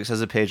Okay. Felix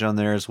has a page on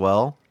there as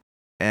well.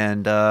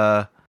 And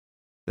that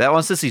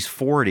one says he's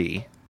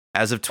 40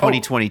 as of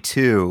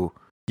 2022.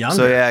 Younger.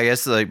 So yeah, I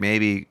guess like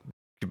maybe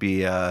could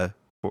be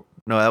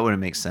no, that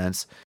wouldn't make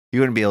sense. You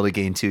wouldn't be able to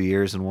gain 2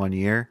 years in 1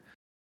 year.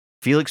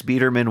 Felix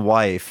Biederman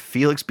wife,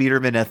 Felix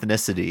Biederman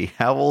ethnicity.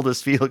 How old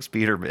is Felix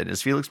Biederman?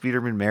 Is Felix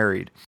Biederman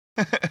married?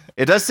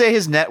 It does say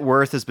his net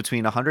worth is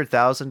between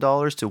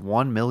 $100,000 to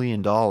 $1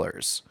 million.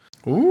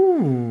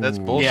 Ooh, That's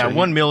bullshit. Yeah,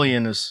 1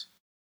 million is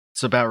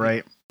it's about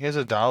right. He has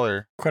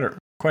 $1.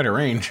 Quite a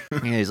range. Yeah,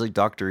 he's like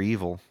Dr.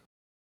 Evil.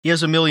 He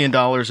has $1 million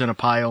in a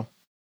pile.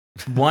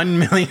 1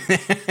 million.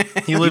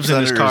 He lives Keeps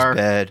in his under car.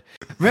 bed.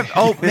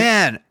 Oh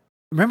man,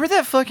 remember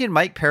that fucking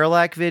Mike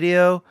Paralack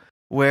video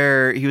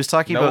where he was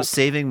talking Nope. about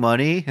saving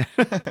money?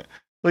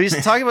 Well,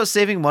 he's talking about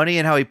saving money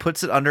and how he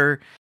puts it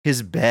under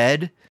his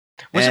bed.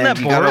 Wasn't and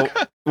that you gotta-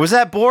 Borg? Was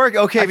that Borg?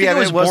 Okay, I think yeah, it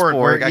was Borg. Borg.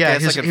 where- I yeah,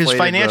 guess I his conflated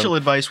financial them.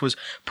 advice was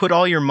put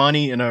all your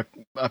money in a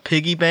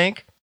piggy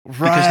bank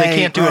because they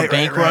can't do a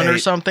bank run or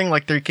something.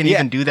 Like they can Yeah.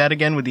 even do that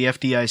again with the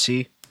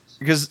FDIC.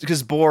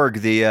 Because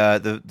Borg,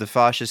 the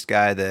fascist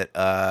guy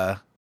that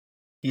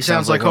He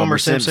sounds like Homer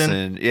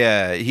Simpson.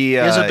 Yeah, He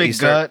has a big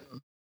gut.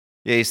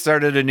 Yeah, he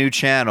started a new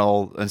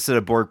channel instead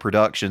of Borg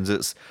Productions.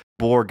 It's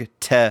Borg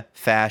Te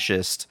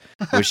Fascist,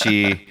 which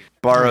he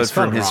borrowed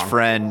Spelled from his wrong.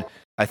 friend.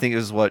 I think it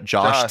was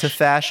Josh Te Josh.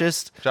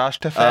 Fascist. Josh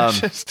to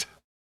fascist.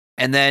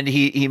 And then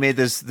he made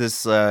this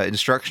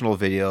instructional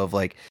video of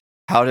like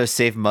how to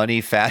save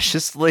money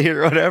fascistly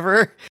or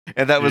whatever.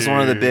 And that was one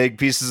of the big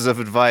pieces of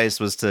advice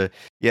was to,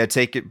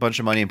 take a bunch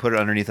of money and put it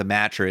underneath a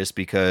mattress,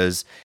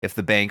 because if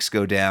the banks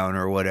go down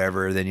or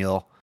whatever, then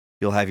you'll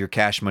have your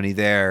cash money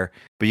there.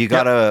 But you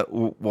gotta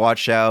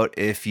watch out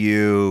if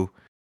you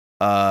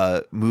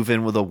move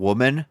in with a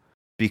woman,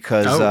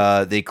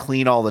 because they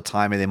clean all the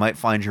time and they might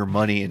find your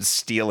money and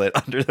steal it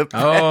under the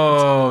bed.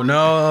 Oh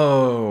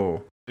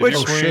no. Did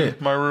you clean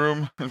my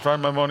room and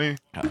find my money?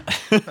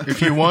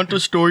 If you want to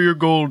store your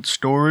gold,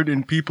 store it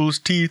in people's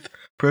teeth,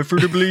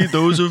 preferably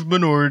those of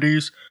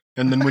minorities,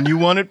 and then when you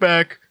want it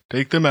back,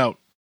 take them out.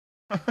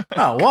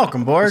 Oh,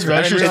 welcome, Borg.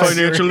 That's just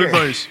financial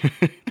advice.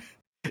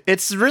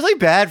 It's really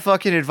bad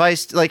fucking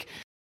advice. Like,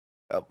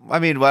 I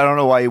mean, I don't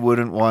know why you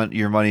wouldn't want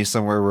your money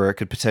somewhere where it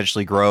could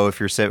potentially grow if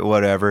you're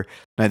whatever.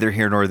 Neither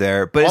here nor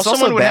there. But all it's also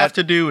someone would bad. have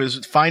to do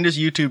is find his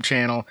YouTube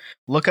channel,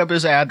 look up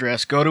his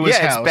address, go to his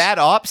house. Yeah, it's bad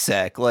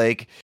OPSEC.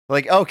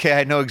 Like, okay,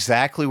 I know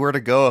exactly where to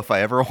go if I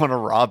ever want to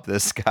rob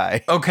this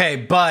guy. Okay,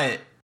 but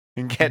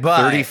And get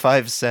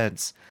 35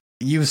 cents.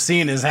 You've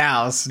seen his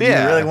house. Do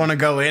Yeah. you really want to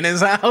go in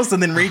his house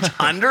and then reach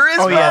under his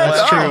house? Oh, yeah,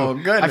 that's true. Oh,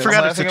 goodness. I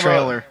forgot it's a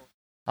trailer.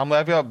 I'm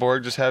laughing about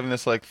Borg just having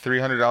this like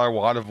 $300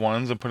 wad of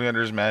ones and putting it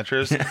under his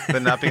mattress,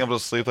 then not being able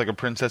to sleep like a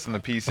princess in the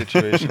pea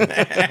situation.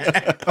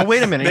 Oh,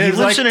 wait a minute. There's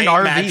he lives in an 8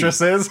 RV.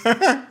 mattresses.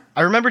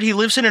 I remembered he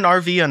lives in an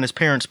RV on his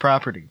parents'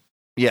 property.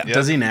 Yeah.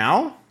 Does he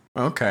now?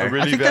 Okay.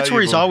 Really I think that's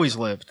where he's valuable. always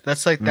lived.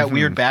 That's like that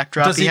weird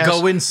backdrop Does he has.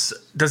 go in?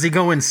 Does he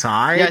go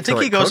inside? Yeah, I think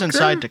to, he goes cook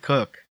inside there? to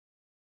cook.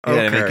 Yeah,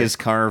 to Okay. make his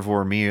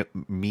carnivore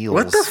meals.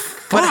 What the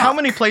fuck? But how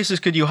many places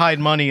could you hide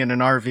money in an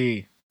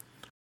RV?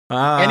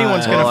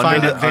 Anyone's gonna Well,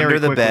 find under it very under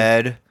the quickly.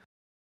 bed.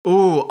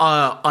 Ooh,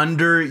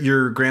 under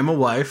your grandma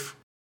wife.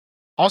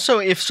 Also,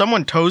 if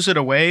someone tows it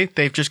away,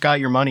 they've just got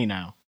your money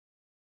now.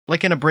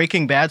 Like in a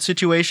Breaking Bad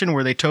situation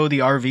where they tow the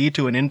RV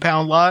to an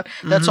impound lot,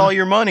 that's all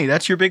your money.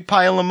 That's your big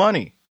pile of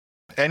money.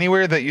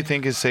 Anywhere that you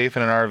think is safe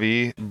in an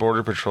RV,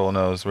 Border Patrol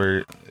knows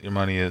where your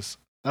money is.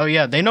 Oh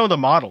yeah, they know the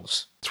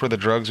models. That's where the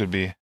drugs would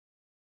be.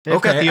 They've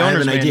got the I have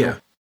owner's an manual.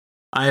 idea.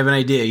 I have an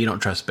idea. You don't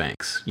trust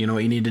banks. You know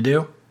what you need to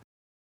do?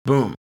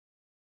 Boom.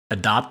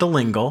 Adopt a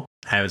lingle.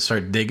 Have it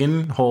start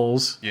digging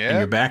holes in Yeah.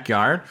 your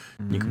backyard.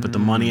 You can put the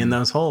money in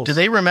those holes. Do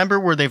they remember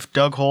where they've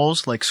dug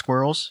holes like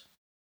squirrels?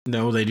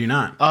 No, they do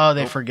not. Oh,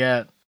 they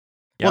forget.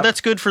 Well, Yep.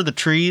 that's good for the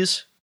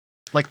trees.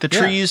 Like the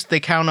trees, they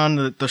count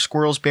on the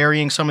squirrels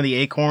burying some of the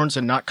acorns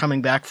and not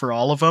coming back for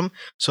all of them,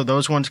 so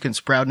those ones can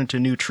sprout into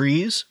new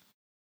trees.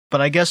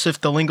 But I guess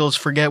if the Lingles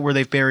forget where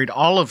they've buried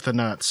all of the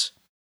nuts,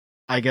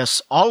 I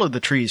guess all of the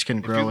trees can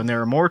grow, and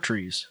there are more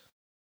trees.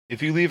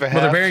 If you leave a Well,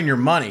 they're half, burying your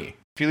money.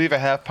 if you leave a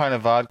half pint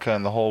of vodka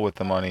in the hole with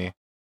the money,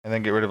 and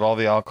then get rid of all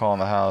the alcohol in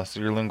the house,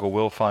 your lingo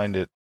will find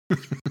it.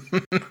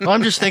 Well,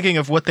 I'm just thinking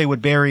of what they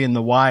would bury in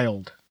the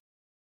wild.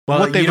 Well,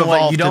 what they've you know what?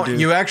 evolved You to don't. do.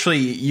 You actually.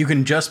 You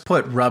can just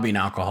put rubbing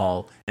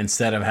alcohol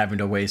instead of having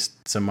to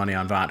waste some money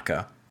on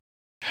vodka.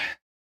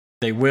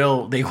 They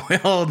will. They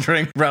will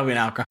drink rubbing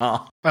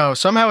alcohol. Oh,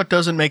 somehow it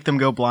doesn't make them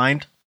go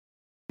blind?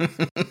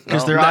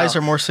 Because their No. eyes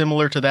are more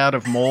similar to that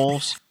of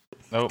moles.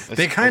 Nope.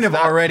 They kind of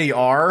already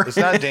are. It's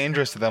not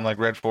dangerous to them like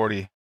Red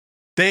 40.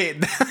 They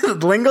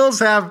Lingles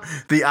have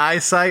the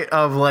eyesight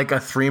of like a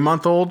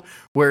 3-month-old,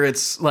 where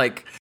it's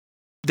like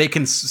they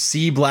can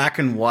see black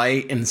and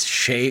white and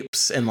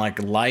shapes and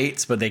like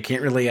lights, but they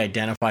can't really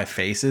identify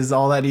faces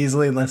all that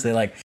easily unless they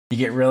like you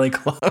get really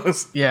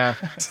close. Yeah.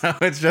 So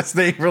it's just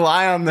they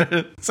rely on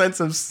their sense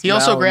of smell. He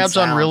also and grabs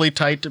on sound. really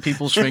tight to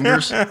people's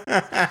fingers.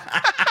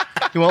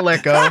 He won't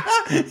let go.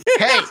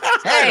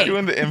 Hey!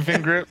 Doing the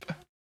infant grip.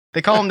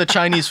 They call him the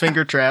Chinese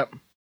finger trap.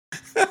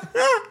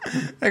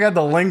 I got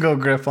the lingo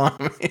grip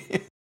on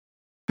me.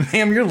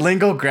 Ma'am, your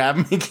lingo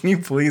grabbed me. Can you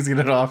please get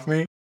it off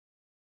me?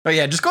 Oh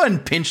yeah, just go ahead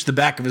and pinch the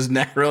back of his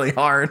neck really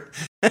hard.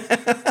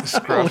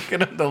 Scruff.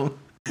 Look at the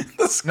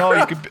scruff. No,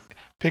 you could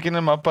picking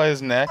him up by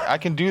his neck. I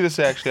can do this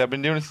actually. I've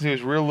been doing it since he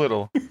was real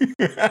little.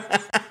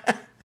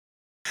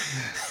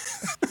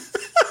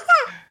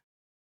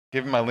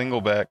 Give him my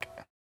lingo back.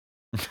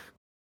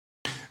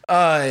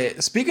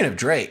 Speaking of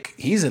Drake,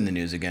 he's in the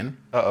news again.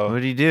 Uh-oh. What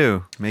did he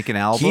do? Make an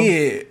album?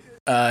 He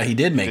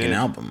did make He an did.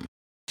 album.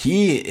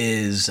 He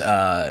is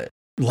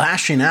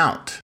lashing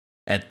out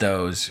at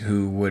those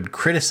who would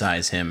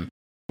criticize him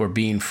for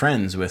being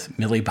friends with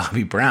Millie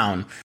Bobby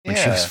Brown when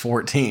she was Yeah.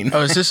 14.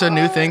 Oh, is this a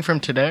new thing from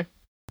today?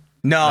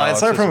 No, No, it it's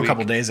started this from a week.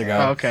 couple days ago.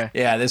 Oh, okay.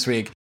 Yeah, this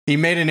week. He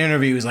made an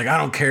interview. He was like, I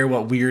don't care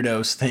what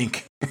weirdos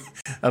think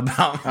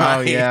about my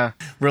Oh, yeah.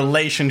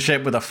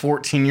 relationship with a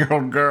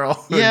 14-year-old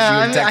girl. Yeah, she I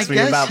would mean, text I me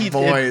guess about he did.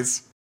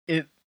 boys.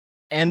 It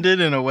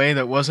ended in a way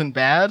that wasn't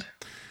bad.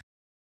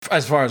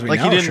 As far as we Like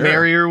know, he didn't sure.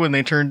 marry her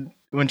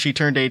when she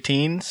turned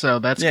 18, so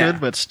that's Yeah.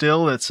 good, but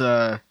still it's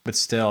But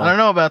still. I don't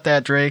know about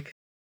that, Drake.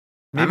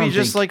 I Maybe don't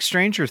just think- like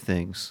Stranger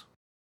Things.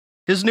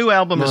 His new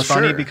album Well, is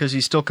funny sure. because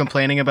he's still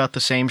complaining about the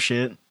same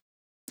shit.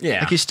 Yeah.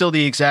 Like he's still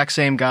the exact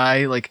same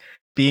guy, like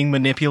being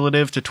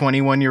manipulative to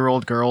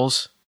 21-year-old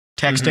girls,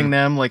 texting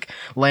them, like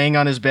laying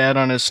on his bed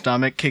on his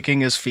stomach,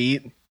 kicking his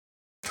feet,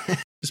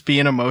 just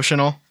being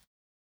emotional.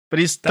 But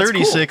he's That's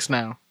 36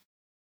 now.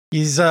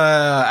 He's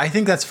I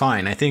think that's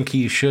fine. I think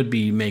he should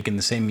be making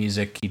the same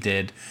music he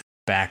did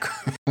back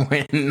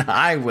when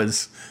I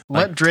was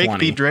Let Drake 20.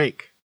 be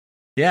Drake.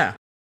 Yeah.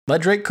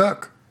 Let Drake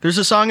cook. There's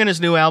a song in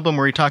his new album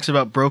where he talks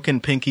about broken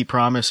pinky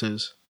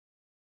promises.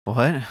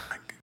 What?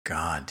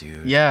 God,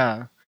 dude.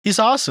 Yeah. He's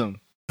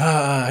awesome. He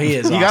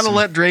is You gotta awesome.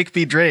 let Drake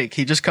be Drake.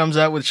 He just comes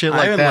out with shit I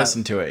like haven't that.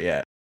 listened to it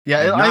yet.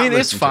 Yeah, I've I not mean, it's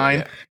listened to it fine.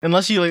 yet.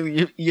 Unless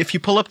if you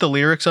pull up the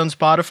lyrics on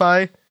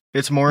Spotify,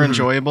 it's more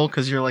enjoyable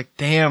because you're like,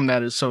 damn,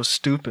 that is so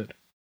stupid.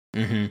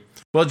 Mm-hmm.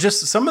 Well,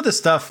 just some of the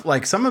stuff,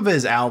 like some of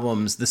his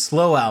albums, the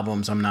slow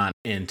albums, I'm not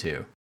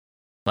into.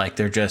 Like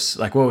they're just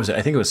like, what was it?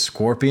 I think it was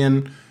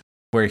Scorpion,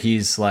 where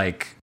he's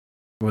like,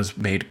 was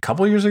made a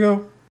couple years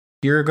ago,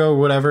 year ago,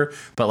 whatever.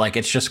 But like,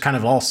 it's just kind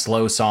of all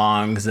slow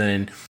songs,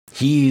 and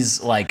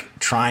he's like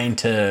trying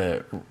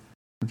to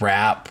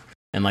rap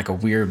in like a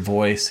weird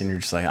voice, and you're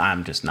just like,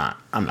 I'm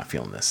not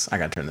feeling this. I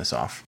gotta turn this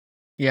off.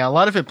 Yeah, a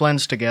lot of it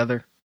blends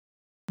together.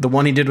 The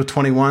one he did with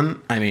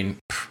 21, I mean,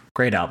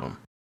 great album.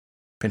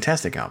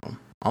 Fantastic album.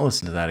 I'll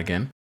listen to that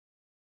again.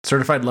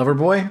 Certified Lover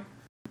Boy,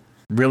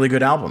 really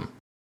good album.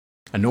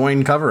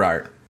 Annoying cover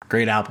art,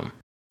 great album.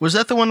 Was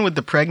that the one with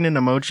the pregnant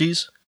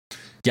emojis?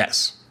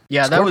 Yes.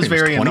 Yeah, that was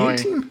very annoying.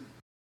 2018?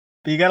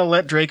 But you gotta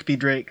let Drake be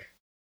Drake.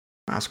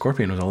 Wow,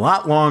 Scorpion was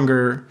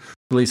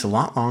released a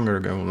lot longer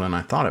ago than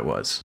I thought it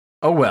was.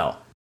 Oh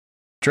well.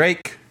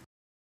 Drake,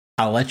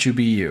 I'll let you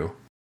be you.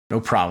 No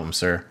problem,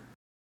 sir.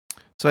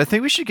 So I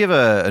think we should give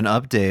an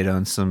update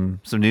on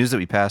some news that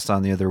we passed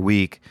on the other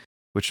week,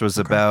 which was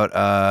about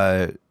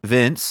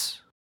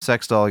Vince,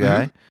 sex doll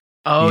guy.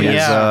 Oh,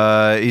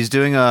 He's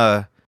doing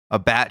a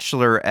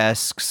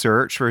Bachelor-esque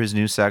search for his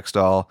new sex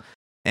doll.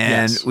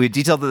 And we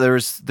detailed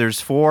that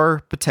there's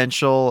 4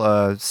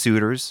 potential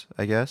suitors,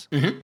 I guess.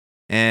 Mm-hmm.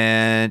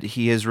 And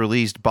he has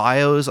released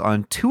bios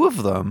on 2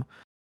 of them.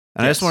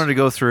 And I just wanted to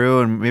go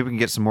through and maybe we can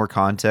get some more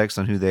context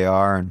on who they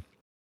are. And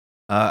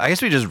I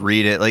guess we just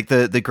read it. Like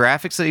the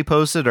graphics that he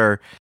posted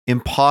are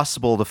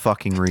impossible to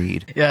fucking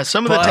read. Yeah,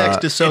 some of the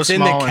text is so it's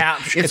small. In the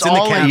caption. It's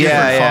all in different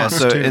Yeah. fonts,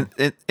 So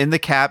too. in the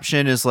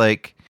caption is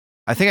like,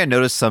 I think I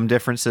noticed some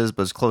differences,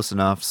 but it's close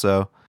enough.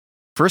 So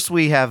first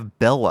we have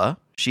Bella.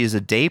 She is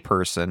a day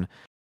person.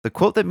 The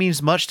quote that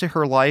means much to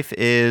her life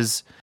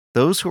is,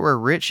 "Those who are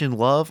rich in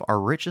love are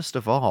richest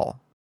of all."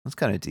 That's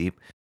kind of deep.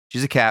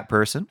 She's a cat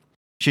person.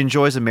 She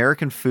enjoys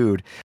American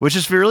food, which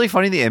is really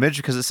funny in the image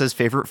because it says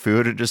favorite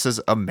food. It just says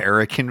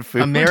American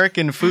food.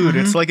 American food.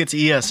 It's like it's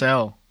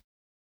ESL.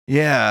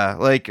 Yeah,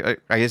 like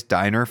I guess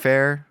diner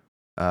fare.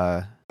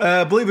 I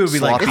believe it would be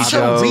like Sloppy It's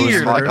so Joe's,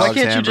 weird. hot Like, why dogs,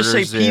 can't you just say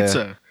hamburgers, yeah.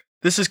 pizza?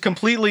 This is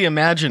completely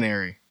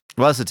imaginary.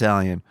 Well, that's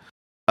Italian.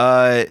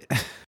 That's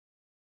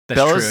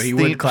Bella's true. He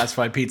theme- would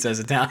classify pizza as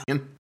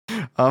Italian.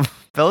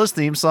 Bella's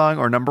theme song,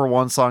 or number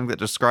 1 song that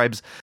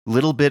describes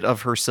little bit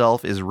of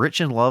herself, is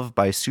 "Rich in Love"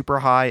 by Super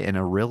High and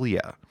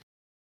Aurelia.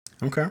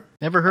 Okay.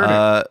 Never heard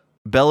it.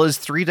 Bella's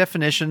 3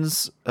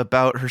 definitions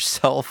about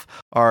herself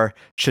are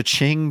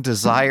cha-ching,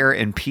 desire,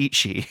 and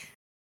peachy.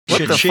 What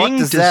the fuck Cha-ching,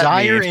 does that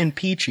desire, mean? and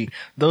peachy.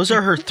 Those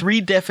are her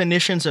 3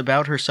 definitions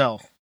about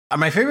herself.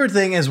 My favorite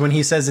thing is when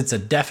he says it's a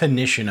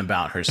definition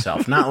about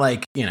herself, not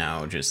like,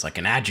 just like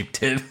an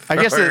adjective. I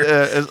guess or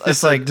it's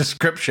just like, a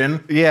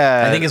description.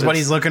 yeah. I think is what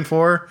it's- he's looking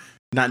for,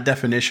 not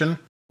definition.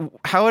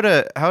 How would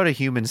a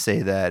human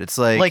say that? It's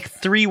like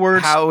 3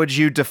 words. how would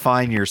you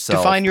define yourself?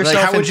 Define yourself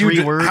Like, how in would you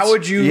 3 words. How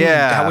would you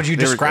Yeah, how would you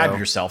there we describe go.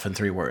 yourself in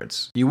 3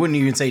 words? You wouldn't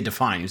even say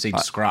define, you say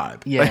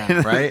describe.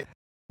 Yeah. Right?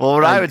 Well,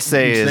 what I Like, would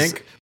say you is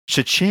think?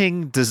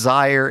 cha-ching,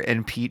 desire,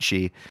 and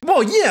peachy.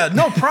 Well, yeah,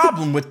 no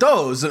problem with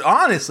those.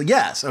 Honestly,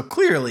 yes.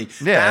 Clearly,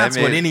 Yeah, that's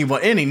I mean-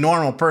 what any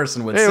normal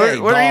person would Hey, say.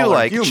 what are you doll or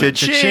like? human.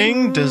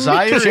 Cha-ching,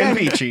 desire, and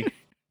peachy.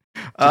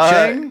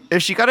 Cha-ching?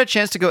 If she got a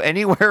chance to go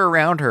anywhere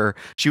around her,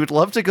 she would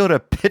love to go to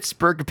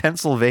Pittsburgh,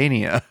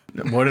 Pennsylvania.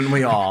 Wouldn't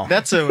we all?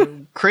 That's a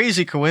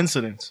crazy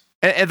coincidence.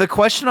 And the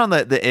question on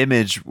the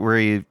image where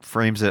he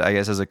frames it, I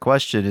guess, as a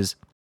question is,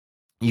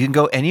 you can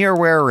go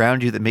anywhere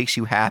around you that makes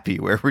you happy.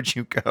 Where would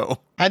you go?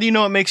 How do you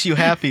know it makes you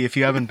happy if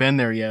you haven't been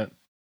there yet?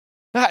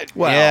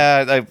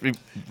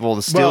 Well,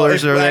 the Steelers Well, are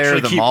there,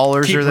 actually, the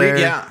Maulers are there.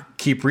 Yeah,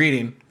 keep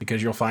reading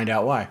because you'll find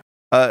out why.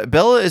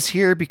 Bella is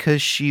here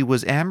because she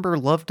was Amber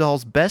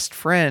Lovedoll's best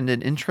friend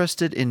and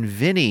interested in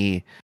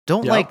Vinny.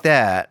 Don't Yep. like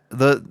that.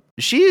 The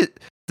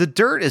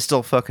dirt is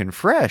still fucking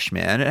fresh,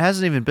 man. It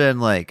hasn't even been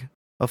like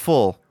a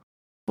full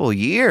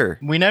year.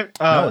 We never.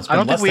 No, it's I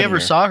don't been think we less than a ever year.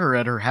 saw her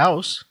at her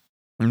house.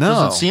 No,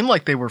 Doesn't seem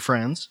like they were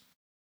friends.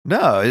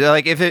 no.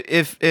 Like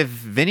if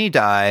Vinny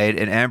died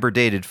and Amber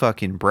dated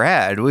fucking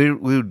Brad, we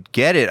would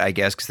get it, I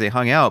guess, because they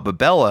hung out. But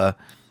Bella,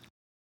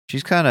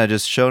 she's kind of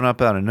just shown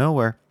up out of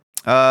nowhere.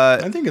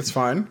 I think it's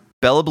fine.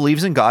 Bella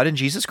believes in God and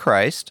Jesus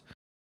Christ.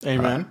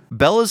 Amen.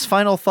 Bella's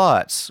final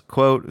thoughts,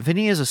 quote,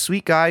 "Vinny is a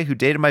sweet guy who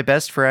dated my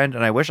best friend,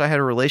 and I wish I had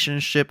a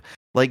relationship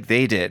like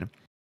they did.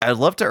 I'd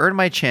love to earn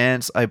my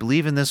chance. I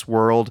believe in this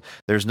world.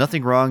 There's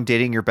nothing wrong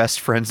dating your best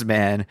friend's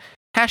man.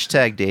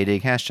 Hashtag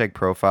dating, hashtag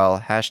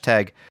profile,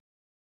 hashtag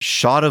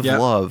shot of Yep.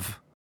 love."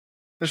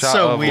 It's Shot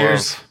so of weird.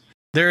 love.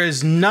 There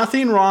is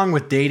nothing wrong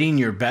with dating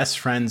your best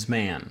friend's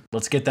man.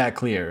 Let's get that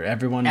clear.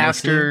 Everyone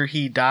After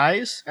he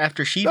dies?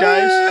 After she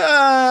dies?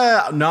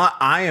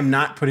 I am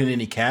not putting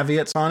any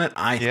caveats on it.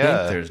 I think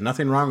there's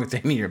nothing wrong with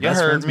dating your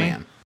best friend's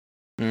man.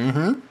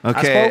 Mm-hmm.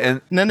 Okay,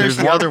 and then there's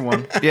the other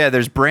one. Yeah,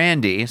 there's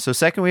Brandy. So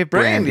second we have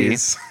Brandy.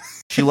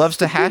 She loves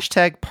to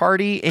hashtag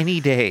party any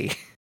day.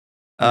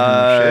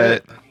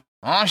 Shit.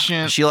 Oh,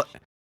 shit. She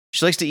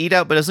likes to eat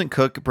out but doesn't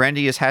cook.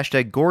 Brandy is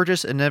hashtag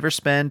gorgeous and never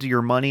spend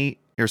your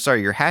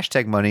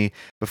hashtag money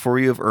before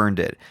you have earned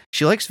it.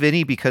 She likes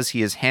Vinny because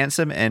he is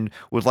handsome and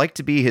would like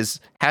to be his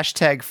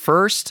hashtag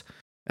first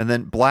and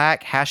then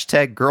black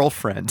hashtag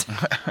girlfriend.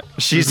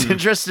 She's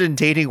interested in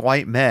dating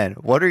white men.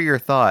 What are your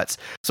thoughts?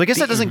 So I guess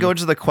that doesn't go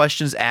into the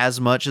questions as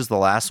much as the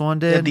last one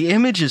did. Yeah, the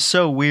image is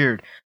so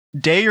weird.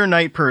 Day or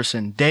night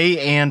person, day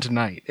and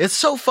night. It's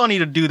so funny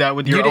to do that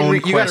with your own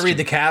question. You got to read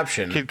the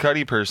caption. Kid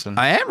Cudi person.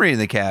 I am reading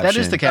the caption. That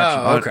is the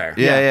caption. Oh, okay.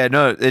 Yeah.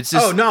 No, it's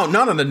just. Oh no,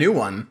 not on the new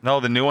one. No,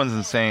 the new one's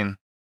insane.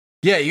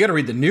 Yeah, you got to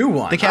read the new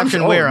one. The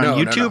caption where on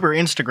YouTube or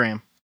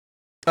Instagram?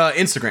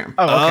 Instagram.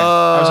 Oh,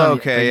 okay. Oh,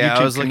 okay. Yeah,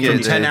 I was looking from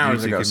at 10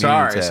 hours ago.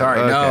 Sorry.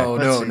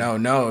 Okay.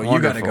 No.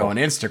 You got to go on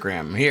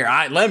Instagram. Here,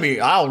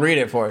 I'll read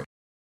it for you.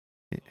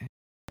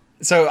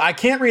 So I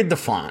can't read the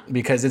font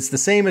because it's the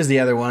same as the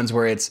other ones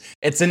where it's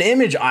an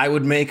image I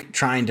would make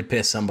trying to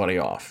piss somebody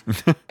off.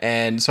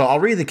 And so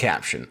I'll read the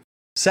caption.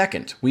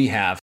 Second, we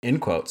have, in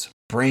quotes,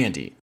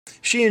 Brandy.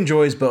 She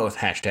enjoys both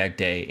hashtag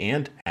day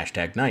and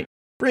hashtag night.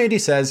 Brandy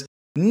says,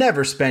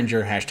 never spend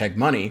your hashtag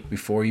money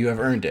before you have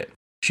earned it.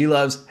 She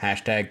loves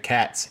hashtag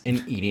cats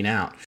and eating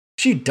out.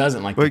 She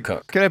doesn't like to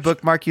cook. Can I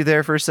bookmark you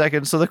there for a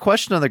second? So the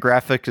question on the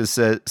graphic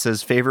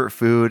says favorite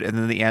food, and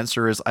then the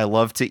answer is I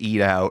love to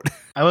eat out.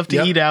 I love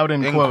to eat out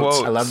in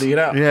quotes. I love to eat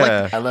out.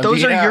 Yeah.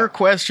 Those are your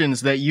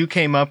questions that you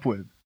came up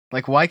with.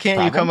 Like, why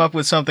can't you come up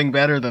with something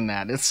better than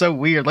that? It's so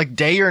weird. Like,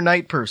 day or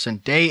night person,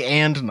 day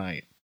and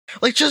night.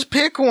 Like, just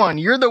pick one.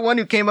 You're the one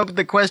who came up with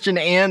the question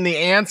and the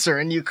answer,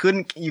 and you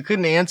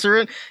couldn't answer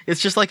it.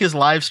 It's just like his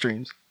live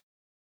streams.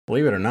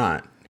 Believe it or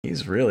not,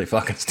 he's really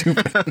fucking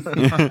stupid.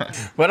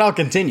 But I'll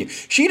continue.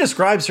 She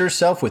describes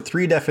herself with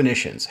 3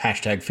 definitions.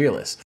 Hashtag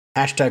fearless,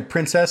 hashtag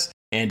princess,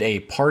 and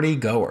a party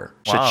goer.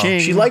 Wow.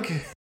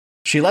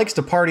 She likes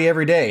to party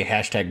every day.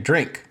 Hashtag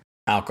drink,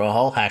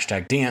 alcohol,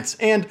 hashtag dance,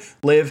 and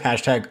live,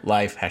 hashtag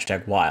life,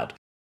 hashtag wild.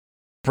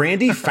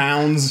 Brandy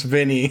founds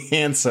Vinny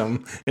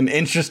handsome and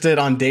interested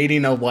on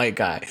dating a white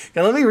guy.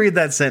 Now let me read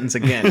that sentence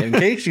again in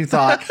case you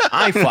thought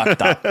I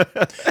fucked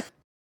up.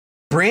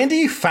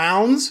 Brandy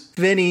founds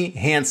Vinny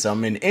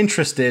handsome and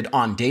interested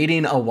on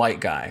dating a white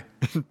guy.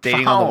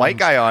 Dating on the white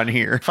guy on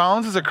here.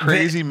 Founds is a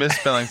crazy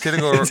misspelling. It's gonna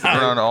go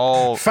around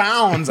all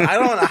founds. I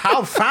don't know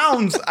how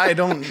founds. I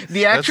don't.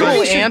 The actual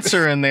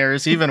answer in there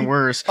is even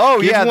worse.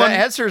 Oh yeah, the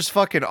answer is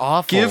fucking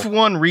awful. Give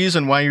one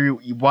reason why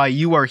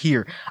you are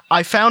here.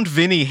 I found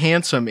Vinny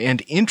handsome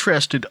and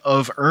interested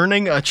of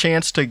earning a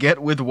chance to get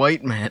with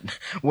white men.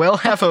 Well,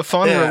 have a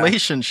fun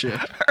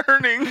relationship.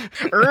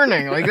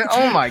 earning. Like,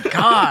 oh my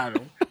god.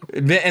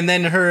 And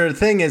then her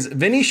thing is,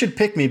 Vinny should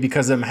pick me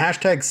because I'm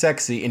hashtag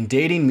sexy and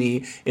dating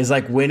me is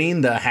like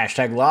winning the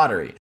hashtag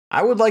lottery.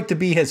 I would like to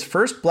be his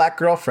first black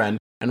girlfriend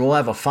and we'll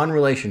have a fun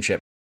relationship.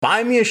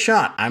 Buy me a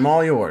shot. I'm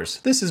all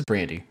yours. This is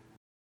Brandy.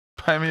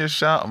 Buy me a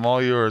shot. I'm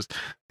all yours.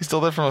 He stole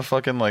that from a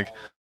fucking like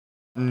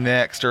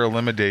Next or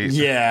Eliminate.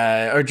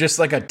 Yeah, or just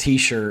like a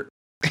t-shirt.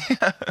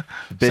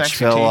 Bitch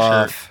fell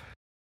off.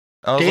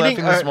 I was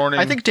laughing this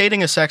morning. I think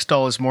dating a sex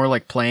doll is more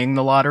like playing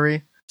the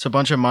lottery. It's a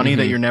bunch of money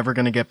that you're never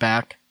going to get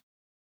back.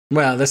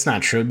 Well, that's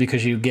not true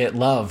because you get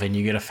love and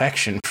you get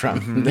affection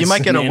from this you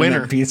might get a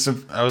winner piece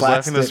of I was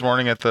laughing this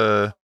morning at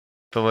the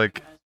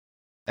like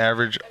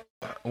average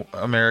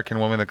American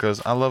woman that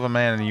goes, "I love a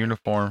man in a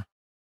uniform,"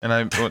 and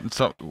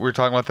we were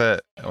talking about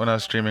that when I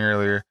was streaming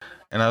earlier,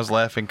 and I was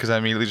laughing because I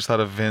immediately just thought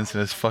of Vince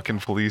and his fucking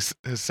his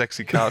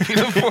sexy cop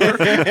uniform.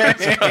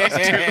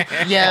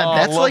 Yeah,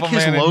 that's like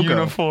his logo.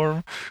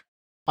 Uniform.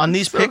 On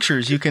these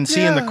pictures, you can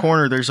see in the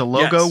corner there's a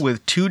logo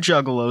with 2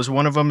 juggalos.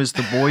 One of them is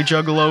the boy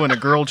juggalo and a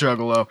girl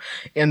juggalo.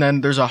 And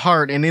then there's a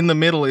heart, and in the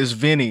middle is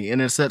Vinny.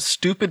 And it's that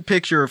stupid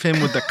picture of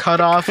him with the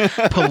cutoff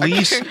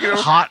police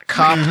hot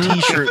cop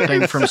t-shirt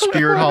thing from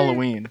Spirit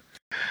Halloween.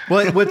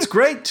 Well, what's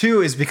great,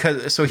 too, is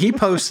because... So he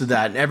posted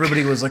that, and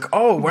everybody was like,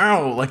 oh,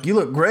 wow, like, you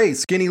look great,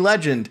 skinny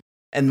legend.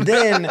 And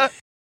then...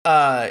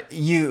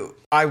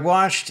 I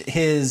watched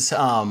his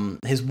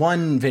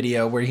one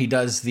video where he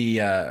does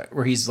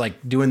where he's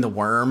like doing the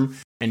worm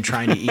and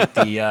trying to eat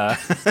the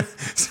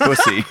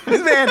pussy.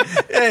 Man,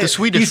 the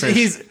Swedish fish.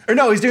 He's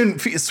doing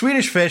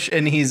Swedish fish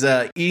and he's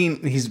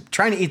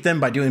trying to eat them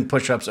by doing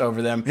push-ups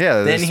over them.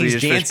 Yeah, then the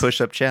Swedish fish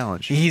push-up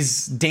challenge.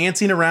 He's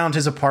dancing around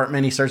his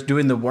apartment. He starts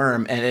doing the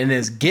worm, and in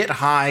his Get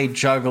High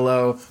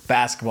Juggalo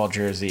basketball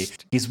jersey,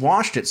 he's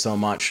washed it so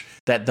much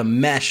that the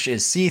mesh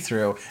is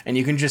see-through, and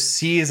you can just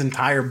see his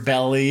entire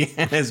belly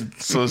and his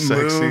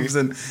moves,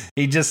 and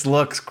he just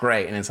looks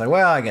great. And it's like,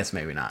 well, I guess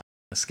maybe not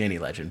a skinny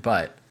legend,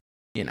 but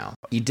you know,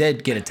 he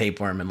did get a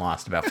tapeworm and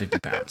lost about 50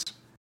 pounds.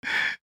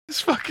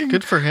 It's fucking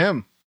good for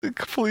him. The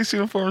police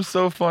uniform is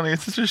so funny.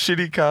 It's such a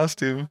shitty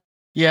costume.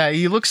 Yeah,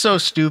 he looks so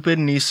stupid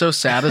and he's so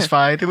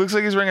satisfied. He looks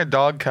like he's wearing a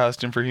dog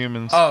costume for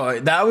humans. Oh,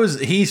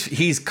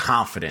 he's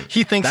confident.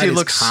 He thinks That he is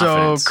looks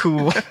confidence. so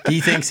cool. He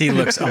thinks he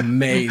looks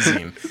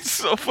amazing. It's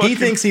so fucking He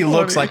thinks he funny.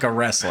 looks like a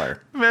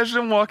wrestler.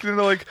 Imagine him walking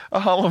into like a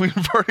Halloween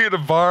party at a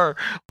bar.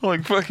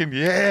 Like fucking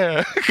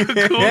yeah. Cool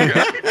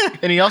guy.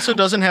 And he also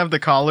doesn't have the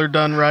collar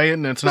done right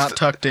and it's not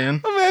tucked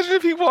in. Imagine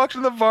if he walked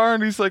in the bar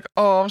and he's like,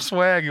 "Oh, I'm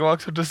swag." He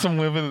walks up to some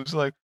women and is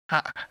like,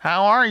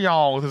 "How are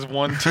y'all?" with his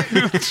one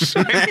tooth. He's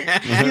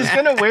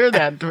gonna wear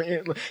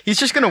that. He's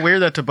just gonna wear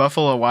that to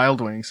Buffalo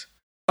Wild Wings.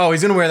 Oh,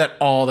 he's gonna wear that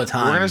all the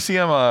time. We're gonna see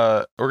him.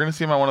 We're gonna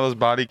see him on one of those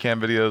body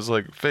cam videos,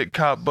 like "fake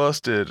cop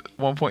busted,"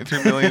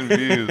 1.3 million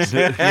views.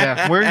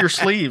 Yeah, wear your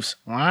sleeves.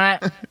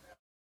 What?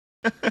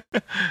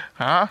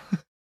 Huh?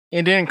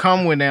 It didn't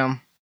come with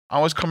them. I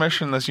was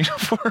commissioned this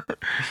uniform.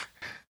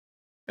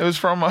 It was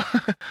from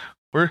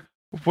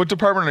what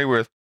department are you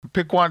with?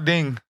 Pick one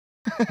ding.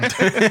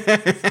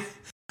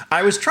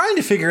 I was trying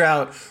to figure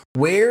out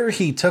where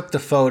he took the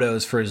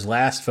photos for his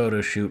last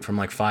photo shoot from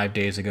like 5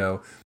 days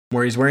ago,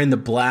 where he's wearing the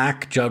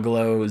black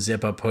Juggalo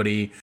zip-up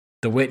hoodie,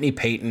 the Whitney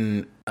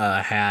Payton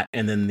hat,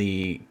 and then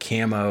the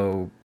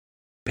camo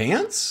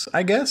pants,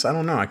 I guess? I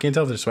don't know. I can't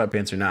tell if they're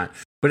sweatpants or not.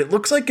 But it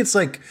looks like it's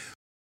like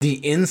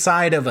the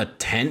inside of a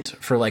tent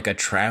for like a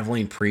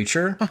traveling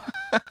preacher.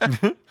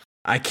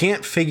 I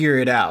can't figure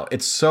it out.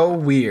 It's so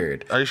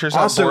weird. Are you sure it's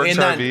not Borg's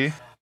RV?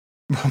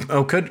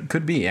 Oh,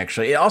 could be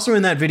actually. Also,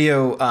 in that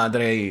video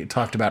that I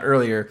talked about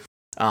earlier,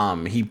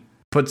 he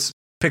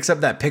picks up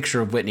that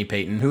picture of Whitney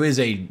Payton, who is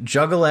a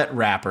Juggalette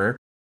rapper,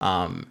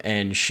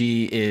 and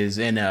she is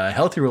in a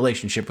healthy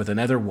relationship with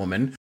another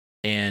woman.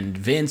 And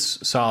Vince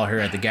saw her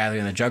at the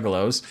gathering of the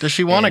Juggalos. Does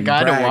she want a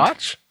guy to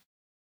watch?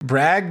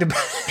 Bragged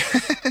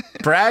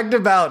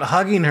about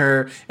hugging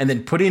her and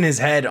then putting his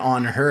head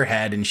on her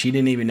head, and she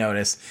didn't even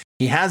notice.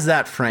 He has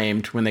that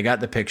framed when they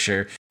got the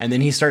picture, and then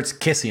he starts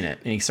kissing it,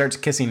 and he starts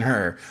kissing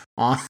her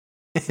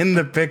in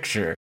the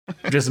picture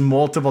just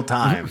multiple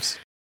times.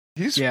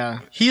 He's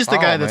the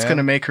guy that's going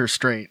to make her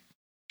straight.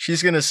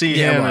 She's going to see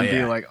him and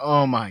be like,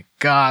 "Oh my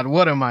God,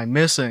 what am I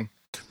missing?"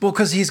 Well,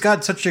 because he's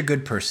got such a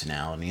good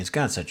personality, he's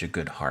got such a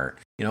good heart.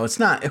 You know, it's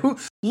not who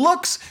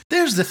looks.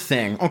 There's the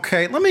thing.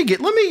 Okay, let me get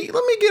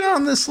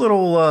on this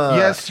little.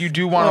 Yes, you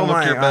do want to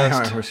look your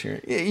best.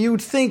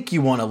 You'd think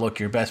you want to look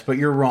your best, but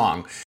you're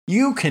wrong.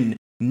 You can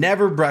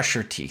never brush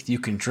your teeth. You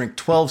can drink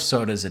 12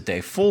 sodas a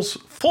day, full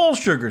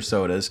sugar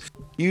sodas.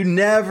 You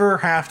never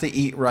have to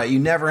eat right. You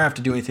never have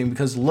to do anything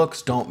because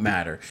looks don't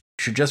matter.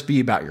 It should just be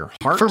about your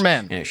heart. For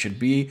men. And it should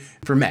be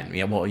for men.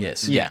 Yeah, well,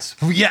 yes. Yeah.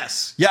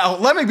 Yes. Yeah,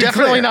 let me be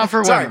Definitely clear. not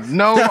for Sorry. women.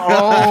 No.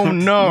 Oh,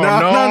 no.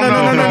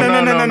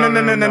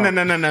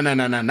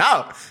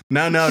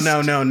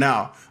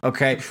 No.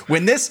 Okay.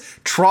 When this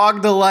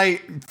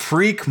troglodyte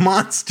freak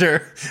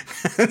monster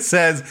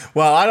says,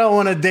 "Well, I don't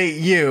want to date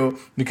you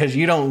because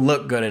you don't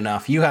look good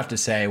enough," you have to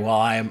say, "Well,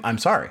 I'm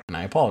sorry and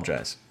I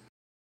apologize."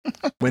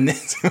 When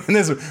this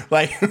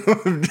like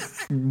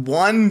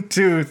one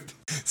tooth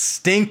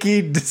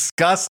stinky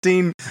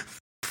disgusting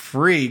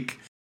freak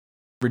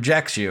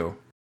rejects you,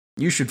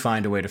 you should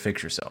find a way to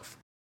fix yourself.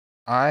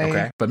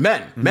 Okay, but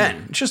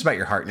men, it's just about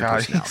your heart and your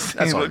personality.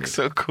 That's he all. looks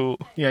so cool.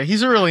 Yeah,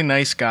 he's a really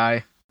nice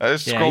guy. I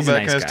just scrolled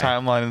back nice in his guy.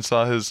 timeline and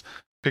saw his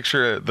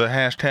picture at the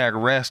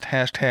hashtag rest,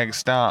 hashtag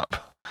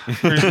stop.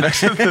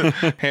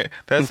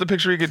 That's the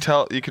picture you could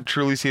tell. You could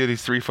truly see that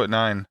he's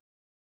 3'9".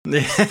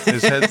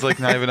 His head's like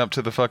not even up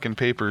to the fucking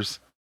papers.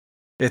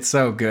 It's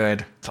so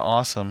good. It's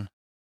awesome.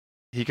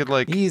 He could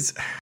like he's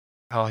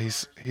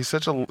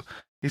such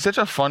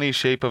a funny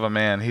shape of a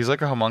man. He's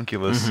like a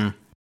homunculus. Mm-hmm.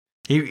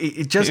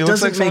 He just he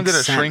looks doesn't like someone make did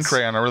a sense. shrink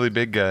ray on a really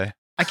big guy.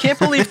 I can't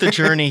believe the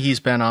journey he's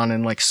been on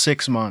in like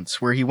 6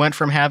 months, where he went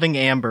from having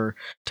Amber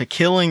to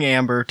killing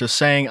Amber to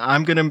saying,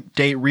 "I'm going to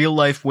date real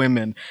life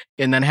women,"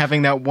 and then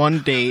having that one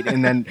date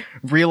and then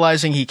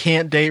realizing he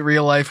can't date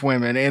real life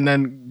women and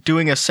then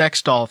doing a sex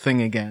doll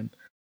thing again.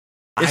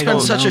 It's been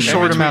such a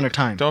short amount of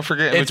time. Don't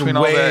forget, in between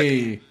all that,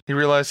 he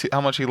realized how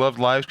much he loved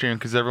live streaming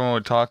because everyone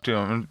would talk to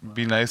him and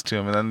be nice to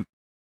him. And then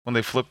when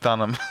they flipped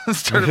on him and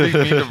started being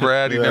mean to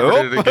Brad, he never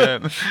did it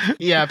again.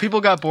 Yeah, people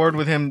got bored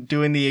with him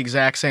doing the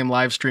exact same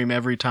live stream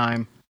every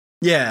time.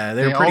 Yeah,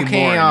 they're pretty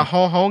boring.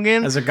 Hulk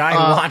Hogan. As a guy who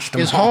watched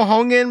them is all. Hulk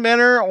Hogan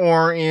better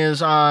or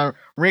is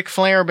Ric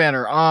Flair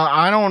better?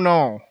 I don't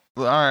know.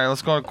 All right,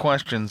 let's go to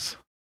questions.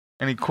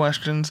 Any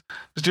questions?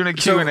 Just doing a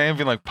Q&A and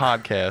being like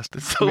podcast.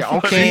 It's so funny.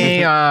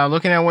 Okay,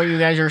 looking at what you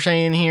guys are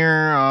saying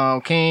here.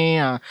 Okay,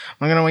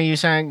 looking at what you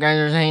guys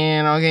are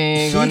saying.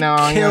 Okay, go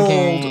down.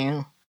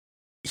 Okay.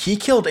 He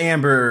killed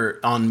Amber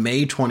on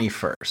May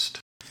 21st.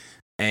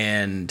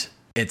 And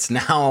it's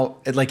now,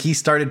 like, he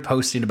started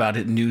posting about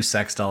his new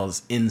sex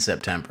dolls in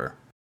September.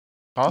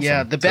 Awesome.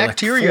 Yeah, the So, like,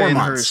 bacteria 4 in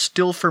her months. is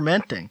still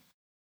fermenting.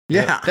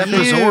 Yeah. That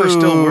bezoar is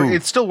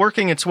it's still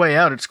working its way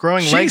out. It's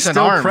growing legs and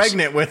arms. She's still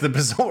pregnant with the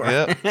bezoar.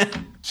 Yep.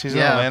 She's in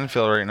a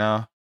landfill right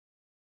now.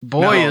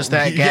 Boy, is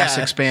that gas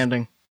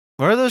expanding.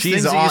 What are those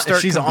things that you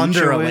start She's kombucha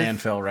under a with?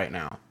 landfill right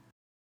now.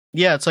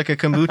 Yeah, it's like a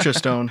kombucha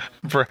stone.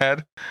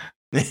 Brad.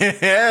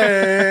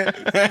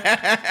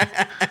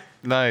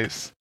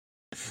 Nice.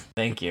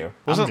 Thank you.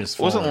 Wasn't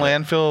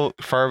Landfill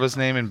Farva's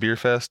name in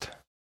Beerfest?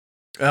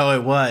 Oh,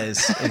 it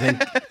was. I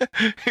think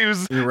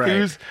You're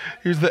right.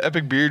 He was the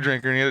epic beer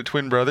drinker, and he had a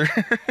twin brother.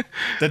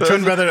 The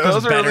twin brother that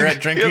was better at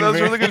drinking beer. Yeah, that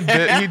was a really good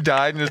bit. He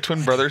died, and his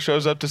twin brother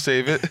shows up to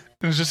save it.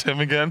 And it's just him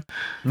again.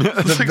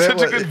 It's like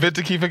such a good bit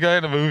to keep a guy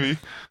in a movie.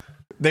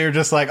 They were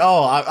just like,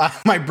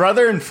 oh, my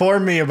brother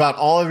informed me about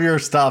all of your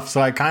stuff, so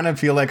I kind of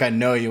feel like I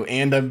know you,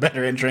 and I'm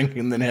better at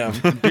drinking than him.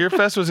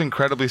 Beerfest was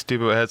incredibly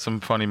stupid. It had some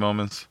funny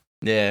moments.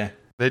 Yeah.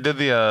 They did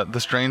the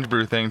Strange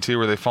Brew thing, too,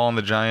 where they fall in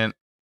the giant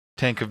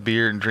tank of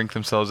beer and drink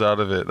themselves out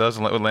of it. That was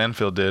what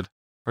Landfill did.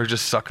 Or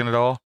just sucking it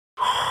all.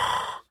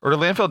 Or did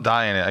Landfill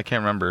die in it? I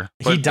can't remember.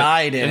 But he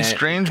died in it. In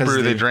Strange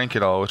Brew, they drank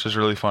it all, which is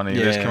really funny.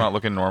 They just came out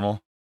looking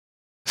normal.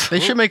 They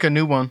should make a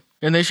new one.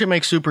 And they should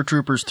make Super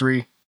Troopers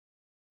 3.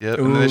 Yep,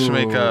 and they should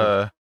make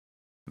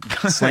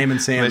Slam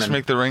and Salmon. They should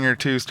make The Ringer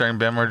 2 starring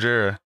Bam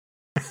Margera.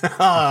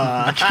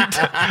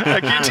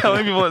 I keep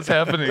telling people it's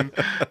happening.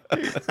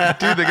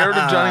 Dude, they got rid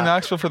of Johnny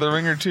Knoxville for The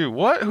Ringer 2.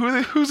 What?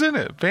 Who's in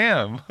it?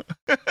 Bam.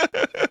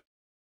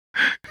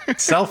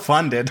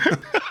 Self-funded.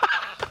 That'd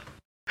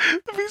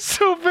be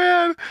so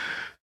bad.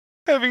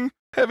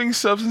 Having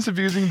substance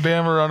abusing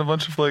Bam around a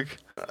bunch of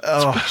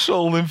special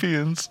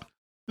Olympians.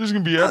 This is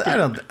gonna be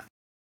epic.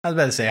 I was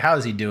about to say, how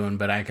is he doing?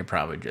 But I could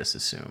probably just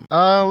assume.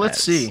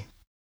 Let's see.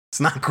 It's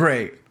not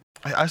great.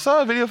 I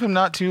saw a video of him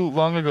not too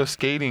long ago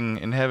skating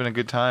and having a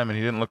good time, and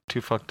he didn't look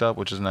too fucked up,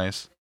 which is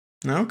nice.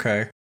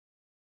 Okay.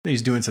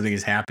 He's doing something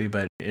he's happy,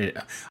 but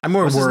I'm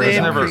more What's worried. His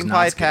name? about Cream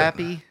Pie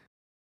Pappy?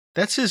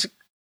 That's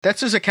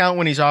his account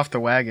when he's off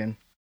the wagon.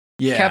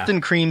 Yeah. Captain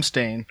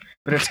Creamstain.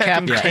 But it's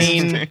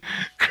Captain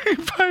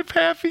Cream Pie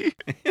Pappy.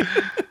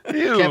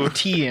 Ew.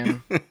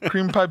 Captain.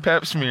 Cream Pie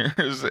Pap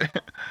smears.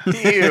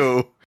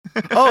 Ew.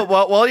 Oh,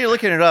 well, while you're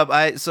looking it up,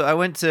 I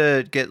went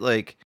to get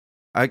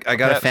I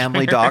got a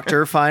family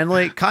doctor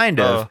finally, kind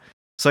of.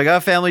 So I got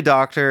a family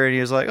doctor, and he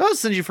was like, "Oh, I'll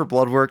send you for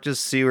blood work,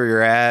 just see where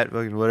you're at,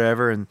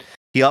 whatever." And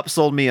he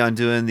upsold me on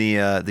doing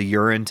the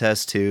urine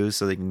test too,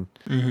 so they can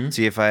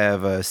see if I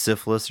have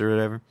syphilis or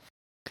whatever.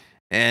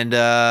 And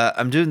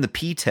I'm doing the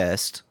pee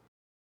test,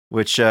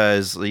 which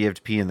is you have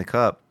to pee in the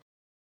cup,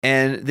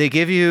 and they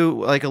give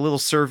you like a little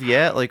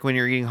serviette, like when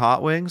you're eating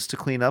hot wings, to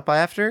clean up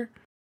after,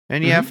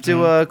 and you have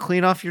to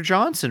clean off your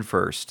Johnson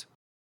first.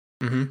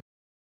 Mm-hmm.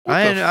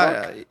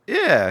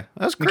 Yeah,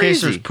 that's crazy. In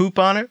case there's poop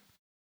on it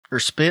or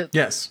spit.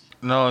 Yes.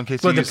 No, in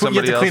case you use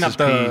somebody else's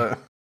pee. You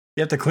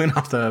have to clean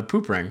off the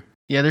poop ring.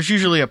 Yeah, there's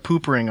usually a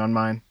poop ring on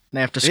mine. And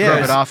I have to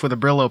scrub it off with a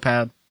Brillo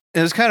pad.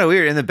 It was kind of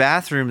weird. In the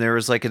bathroom, there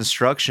was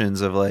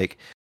instructions of like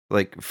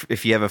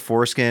if you have a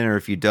foreskin or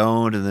if you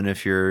don't, and then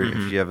if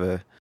you have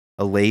a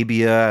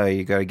labia,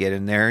 you got to get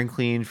in there and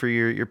clean for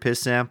your piss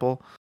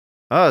sample.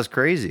 Oh, it's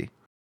crazy.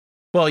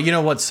 Well, you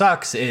know what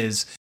sucks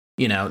is,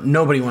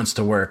 nobody wants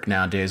to work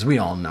nowadays. We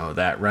all know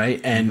that, right?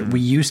 And we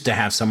used to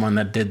have someone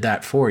that did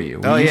that for you.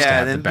 But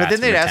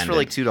then they'd ask for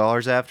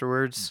 $2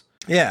 afterwards.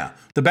 Yeah,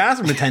 the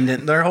bathroom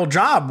attendant, their whole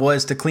job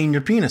was to clean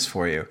your penis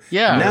for you.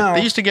 Yeah, now,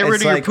 they used to get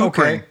rid of your poop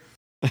ring.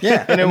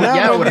 Yeah, and it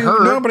would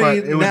hurt. Nobody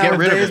but it would get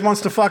rid of it.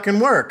 Wants to fucking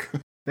work.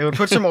 They would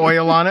put some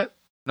oil on it.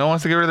 No one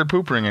wants to get rid of their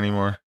poop ring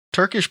anymore.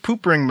 Turkish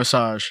poop ring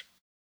massage.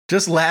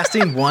 Just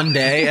lasting one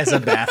day as a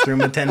bathroom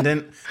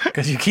attendant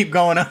because you keep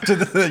going up to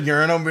the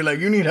urinal and be like,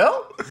 "You need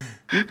help?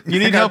 You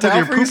need help with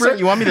your poop ring?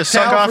 You want me to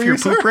suck off your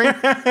poop ring?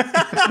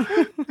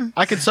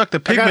 I can suck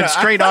the pigment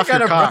straight off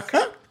your cock.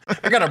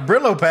 I got a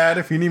Brillo pad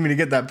if you need me to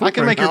get that poop ring. I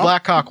can make your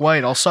black cock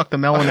white. I'll suck the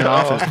melanin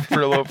off it.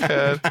 Brillo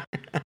pad.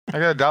 I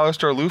got a dollar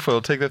store loofah.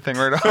 I'll take that thing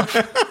right off.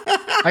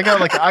 I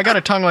got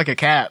a tongue like a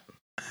cat.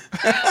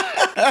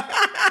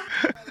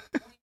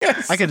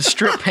 Yes. I could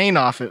strip paint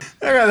off it.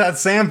 I got that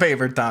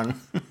sandpaper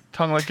tongue.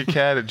 Tongue like a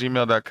cat at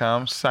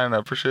gmail.com. Sign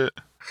up for shit.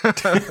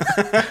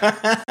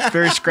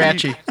 Very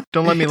scratchy.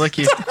 Don't let me lick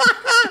you.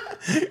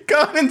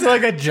 Going into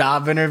a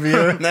job interview,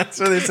 and that's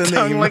where they send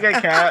the email. Tongue like a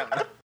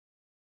cat.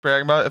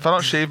 Brag about it. If I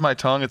don't shave my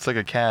tongue, it's like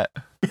a cat.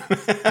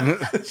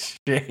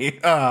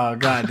 Oh,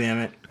 god damn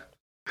it.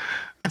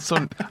 So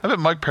I bet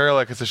Mike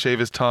Paralek has to shave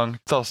his tongue.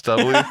 It's all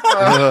stubbly.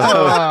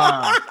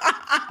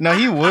 No,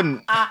 he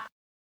wouldn't.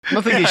 I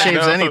don't think he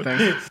shaves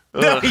anything.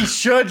 No, he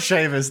should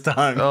shave his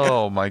tongue.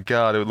 Oh my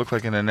god, it would look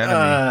like an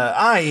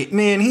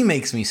anemone. He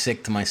makes me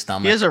sick to my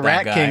stomach. He has a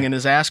rat king in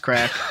his ass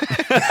crack.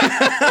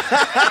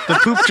 The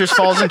poop just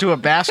falls into a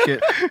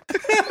basket.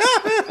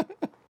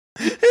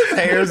 His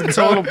hair's it's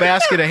a little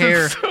basket of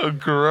hair. So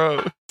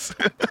gross.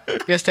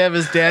 He has to have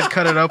his dad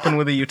cut it open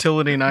with a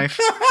utility knife.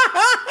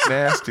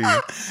 Nasty.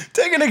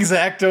 Take an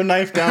X-Acto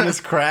knife down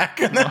his crack,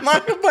 and then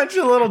a bunch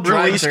of little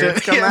dry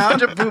turds come out. A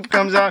bunch of poop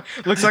comes out.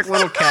 Looks like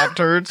little cat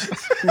turds.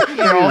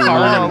 They're all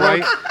hard and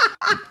white.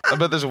 I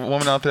bet there's a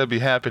woman out there that'd be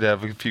happy to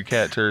have a few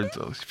cat turds,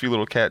 a few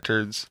little cat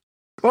turds.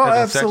 Well,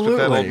 having absolutely. sex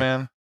with that old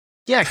man.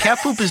 Yeah, cat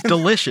poop is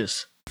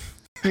delicious.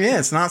 Yeah,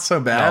 it's not so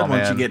bad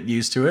once you get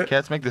used to it.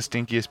 Cats make the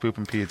stinkiest poop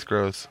and pee. It's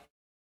gross.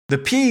 The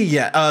pee,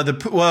 yeah.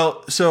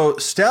 So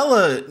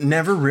Stella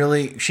never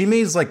really. She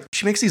makes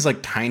these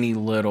like tiny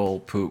little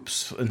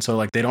poops, and so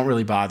like they don't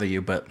really bother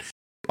you. But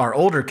our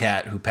older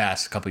cat, who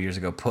passed a couple years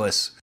ago,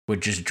 Puss,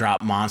 would just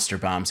drop monster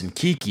bombs. And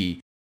Kiki,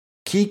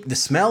 the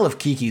smell of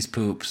Kiki's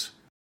poops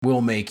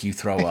will make you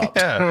throw up.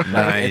 Yeah,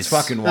 nice. It's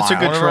fucking wild. That's a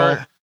good troll.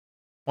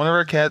 One of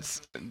our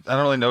cats, I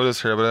don't really notice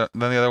her, but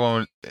then the other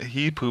one, when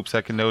he poops, I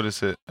can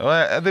notice it.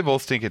 Well, they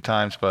both stink at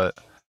times, but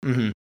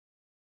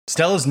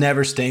Stella's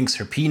never stinks.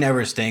 Her pee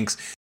never stinks.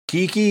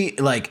 Kiki,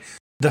 like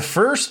the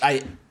first,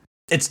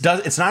 it's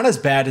not as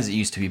bad as it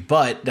used to be,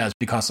 but that's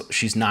because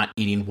she's not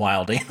eating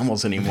wild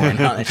animals anymore.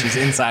 Now that she's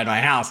inside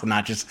my house and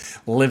not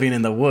just living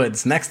in the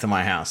woods next to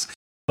my house.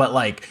 But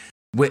like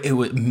it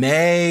was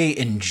May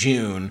and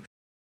June,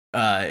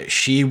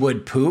 she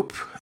would poop.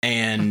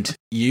 And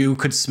you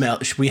could smell.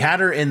 We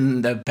had her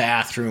in the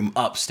bathroom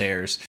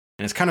upstairs,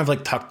 and it's kind of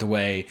like tucked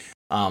away.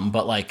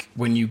 But like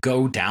when you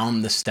go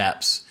down the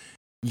steps,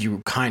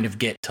 you kind of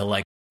get to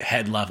like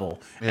head level.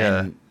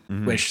 Yeah.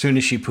 And as soon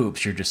as she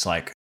poops, you're just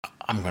like,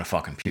 I'm gonna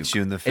fucking puke. Hits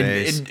you in the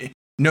face.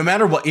 No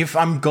matter what, if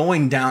I'm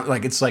going down,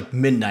 like it's like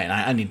midnight, and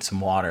I need some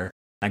water.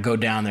 I go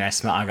down there, I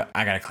smell.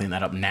 I gotta clean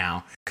that up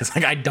now because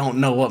like I don't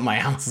know what my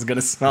house is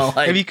gonna smell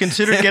like. Have you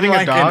considered getting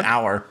like a dog? An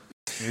hour.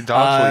 Your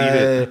dogs will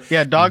eat it.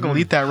 Yeah, dog will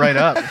eat that right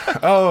up.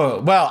 Oh,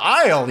 well,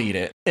 I'll eat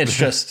it. It's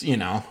just,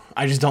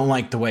 I just don't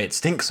like the way it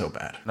stinks so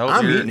bad. No,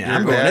 I'm you're, eating it. you're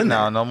I'm going bad in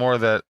now.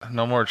 there.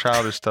 No more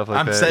childish stuff like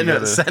I'm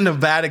that. setting a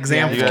bad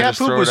example. If gotta cat just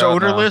poop throw it was out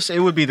odorless, it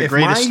would be the If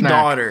greatest snack.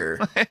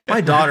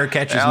 my daughter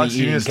catches Alex, me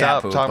you eating need to cat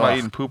stop poop. talking about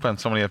eating poop on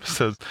so many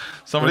episodes.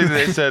 Somebody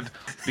they said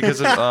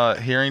because of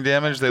hearing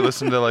damage, they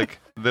listen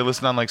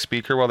on like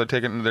speaker while they're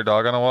taking their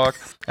dog on a walk,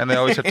 and they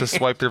always have to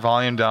swipe their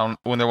volume down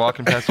when they're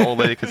walking past the old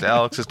lady because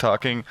Alex is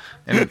talking,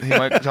 and he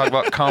might talk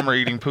about cum or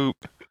eating poop.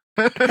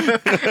 Or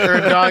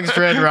a dog's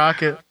red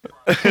rocket.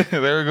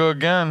 There we go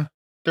again.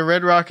 The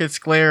red rocket's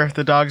glare,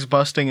 the dog's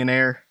busting in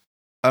air.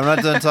 I'm not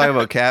done talking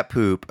about cat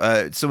poop.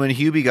 So when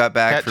Hubie got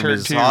back Cat from turd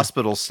his too.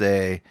 hospital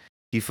stay,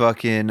 he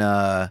fucking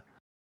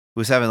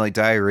was having like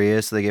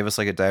diarrhea, so they gave us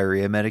like a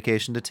diarrhea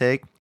medication to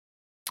take.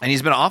 And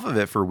he's been off of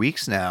it for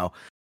weeks now.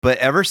 But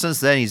ever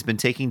since then, he's been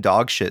taking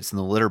dog shits in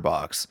the litter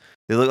box.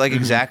 They look like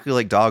exactly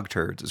like dog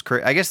turds. It's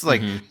I guess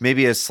like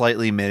maybe a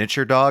slightly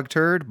miniature dog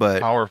turd, but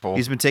Powerful.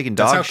 he's been taking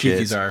That's dog how shits.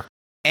 Kiki's are.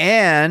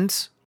 And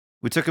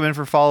we took him in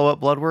for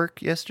follow-up blood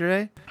work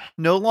yesterday.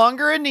 No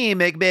longer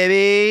anemic,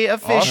 baby.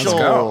 Official.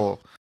 Let's go.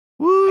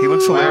 Woo. He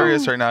looks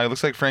hilarious right now. He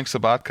looks like Frank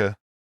Sabatka.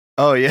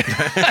 Oh, yeah.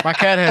 My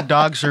cat had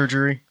dog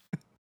surgery.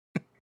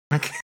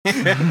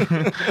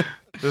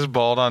 Just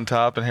bald on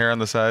top and hair on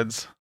the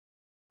sides.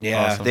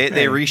 Yeah, Awesome.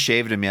 they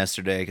reshaved him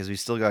yesterday because we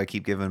still got to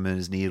keep giving him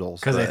his needles.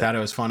 Because they but- thought it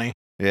was funny.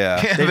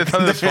 Yeah. Yeah, they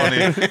thought it was funny.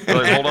 They're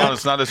like, hold on,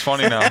 it's not as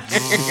funny now.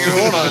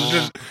 Hold on,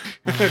 just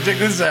check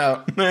this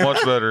out.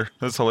 Much better.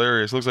 That's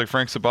hilarious. Looks like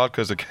Frank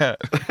Sabatka's a cat.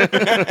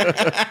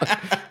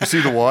 You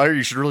see The Wire?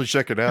 You should really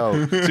check it out.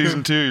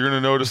 Season 2, you're gonna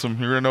notice him.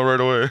 You're gonna know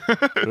right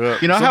away.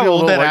 You know how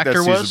old that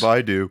actor was?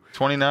 I do.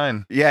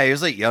 29. Yeah, he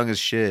was like young as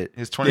shit.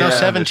 He's 29. No, They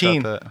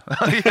 17. shot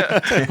that.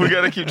 Yeah, we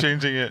gotta keep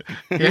changing it.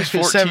 He was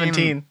 14.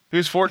 17. He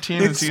was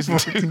 14 in season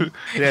 2.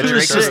 Yeah, He Drake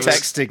was was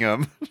six. texting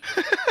him.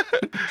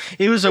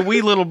 He was a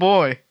wee little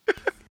boy.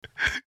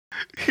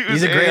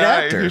 He's a great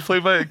actor. He was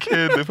played by a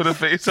kid. They put a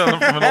face on him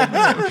from an old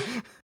man.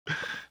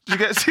 Did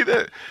you guys see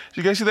that? Did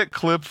you guys see that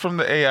clip from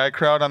the AI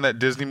crowd on that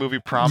Disney movie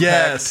Prom Pact?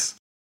 Yes.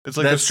 It's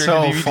like That's the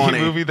straight so DVD funny.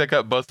 movie that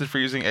got busted for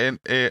using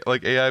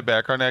like AI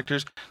background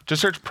actors.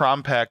 Just search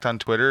Prom Pact on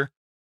Twitter,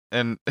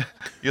 and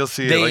you'll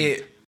see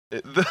it.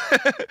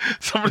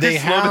 Somebody they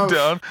slowed have- it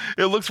down.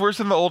 It looks worse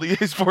than the old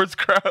EA Sports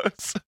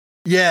crowds.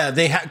 Yeah,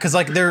 they have because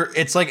like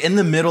it's like in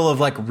the middle of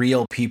like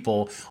real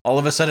people. All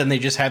of a sudden, they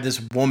just have this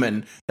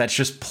woman that's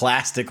just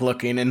plastic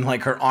looking, and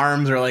like her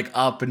arms are like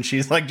up, and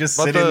she's like just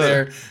But sitting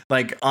there,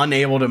 like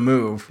unable to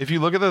move. If you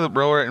look at the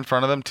row right in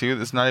front of them too,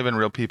 it's not even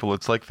real people.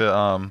 It's like the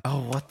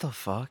Oh, what the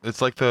fuck?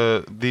 it's like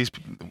these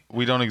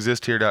we don't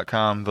exist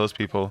here.com. Those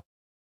people,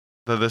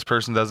 this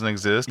person doesn't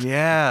exist.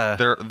 Yeah.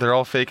 They're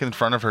all fake in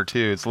front of her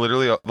too. It's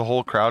literally the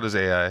whole crowd is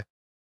AI.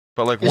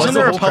 But like Isn't the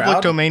there a whole public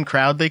crowd? domain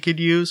crowd they could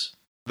use?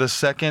 the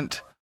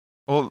second,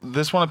 well,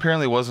 this one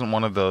apparently wasn't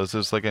one of those. It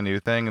was like a new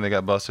thing, and they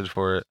got busted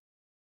for it.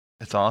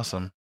 It's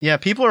awesome. Yeah,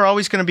 people are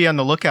always going to be on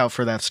the lookout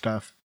for that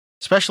stuff.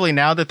 Especially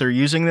now that they're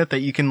using it, that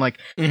you can like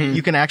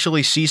you can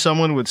actually see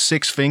someone with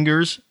 6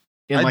 fingers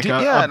in like a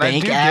and I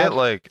bank do ad. get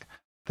like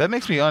that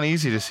makes me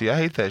uneasy to see. I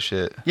hate that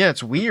shit. Yeah,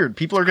 it's weird.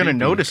 People are going to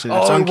creepy. notice it.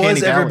 It's Oh, it uncanny was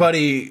valley.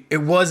 everybody. It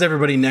was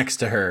everybody next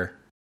to her.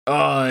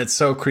 Oh, it's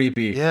so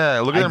creepy. Yeah,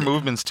 look at I their d-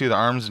 movements too, the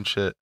arms and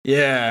shit.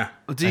 Yeah.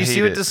 Do I you see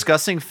hate what it.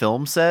 Discussing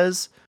Film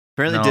says?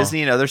 Apparently, No.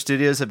 Disney and other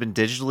studios have been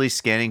digitally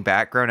scanning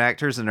background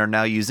actors and are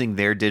now using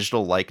their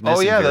digital likeness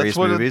Oh yeah, in various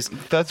movies.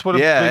 that's what a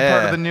Yeah, big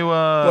part yeah. of the new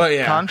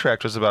yeah.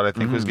 contract was about. I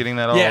think was getting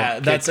that all. Yeah,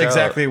 that's kicked out.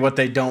 exactly what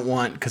they don't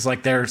want because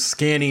like they're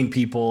scanning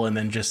people and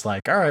then just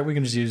like, all right, we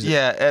can just use it.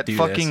 Yeah, at do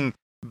fucking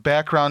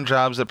background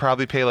jobs that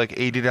probably pay like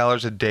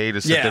 $80 a day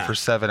to sit there Yeah. for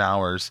 7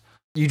 hours.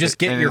 You just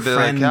get And your they're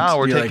friend. Like,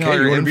 we're you're taking like, all hey,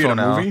 your you wanna be in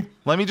info a now. movie?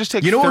 Let me just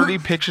take You know 30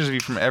 pictures of you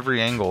from every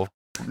angle.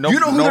 No, You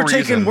know who no they're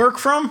reason. taking work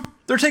from?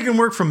 They're taking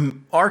work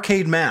from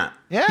Arcade Matt.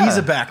 Yeah. He's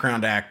a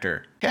background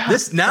actor. Yeah.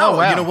 Now, Oh,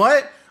 wow. you know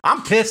what?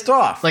 I'm pissed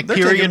off. Like They're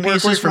period taking work away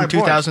pieces from my boys.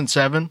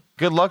 2007.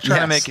 Good luck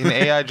trying to Yes. make an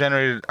AI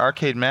generated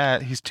Arcade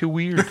Matt. He's too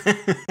weird.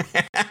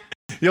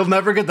 You'll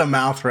never get the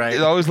mouth right.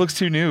 It always looks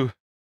too new.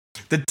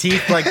 The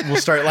teeth will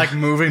start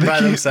moving by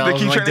They themselves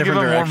keep in trying to give different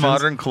him more directions.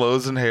 modern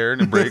clothes and hair,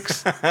 and it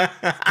breaks.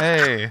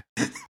 Hey,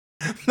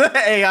 The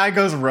AI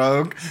goes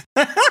rogue.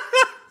 the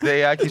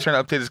AI keeps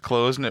trying to update his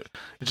clothes, and it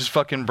just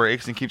fucking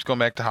breaks and keeps going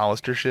back to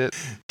Hollister shit.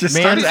 Just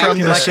Man starts from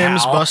acting The like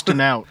Sims Hal.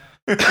 busting out.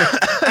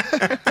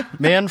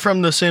 Man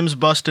from The Sims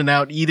busting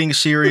out, eating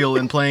cereal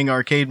and playing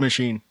arcade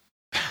machine.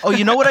 Oh,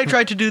 you know what I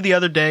tried to do the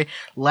other day?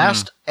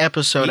 Last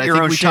episode, Eat I your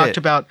think own we shit. talked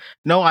about.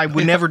 No, I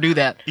would never do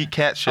that. Eat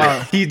cat shit.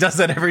 He does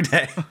that every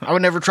day. I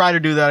would never try to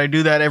do that. I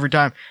do that every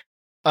time.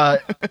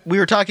 We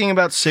were talking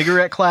about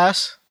cigarette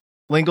class.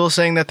 Lingle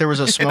saying that there was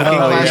a smoking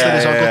Oh, class yeah, that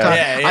his uncle yeah, taught.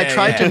 yeah, I yeah,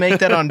 tried yeah. to make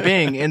that on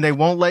Bing, and they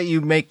won't let you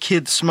make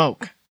kids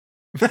smoke.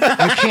 You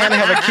can't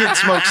have a kid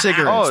smoke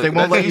cigarettes. Oh, They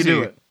won't that's let you do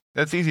easy. it.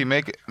 That's easy.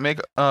 Make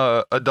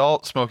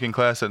adult smoking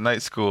class at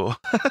night school.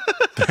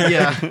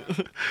 Yeah.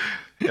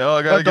 Oh,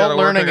 I gotta Adult go to work,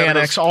 learning I gotta go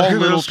annex, straight- all I gotta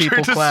go little straight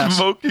people to class.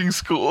 Smoking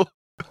school.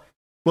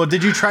 Well,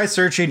 did you try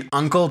searching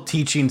Uncle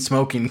teaching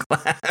smoking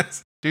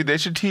class? Dude, they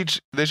should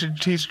teach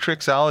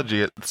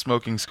Trixology at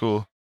smoking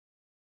school.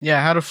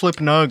 Yeah, how to flip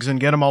nugs and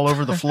get them all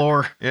over the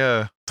floor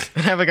Yeah.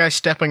 and have a guy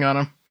stepping on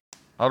them.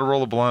 How to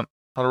roll a blunt.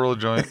 How to roll a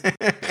joint.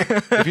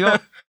 If you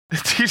don't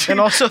teaching, And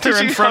also, they're in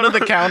teaching front how of the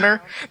to-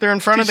 counter. They're in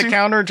front of the teaching-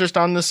 counter, just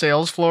on the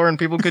sales floor, and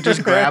people could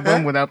just grab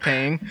them without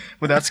paying,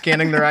 without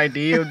scanning their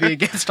ID. It would be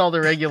against all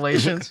the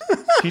regulations.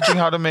 teaching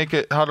how to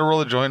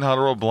roll a joint, how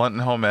to roll a blunt in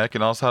home ec,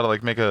 and also how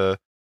to make a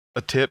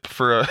tip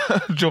for a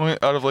joint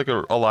out of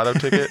a lotto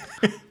ticket.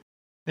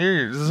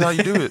 Here, this is how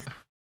you do it.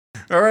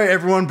 All right,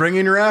 everyone, bring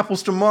in your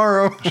apples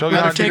tomorrow. Show you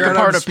How how to to take do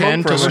apart a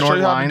pen to Show snort you how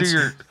to lines.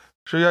 do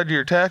show you how to do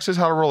your taxes,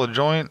 how to roll a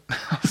joint,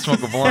 how to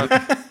smoke a blunt.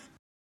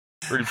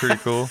 Pretty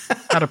cool.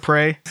 How to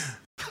pray.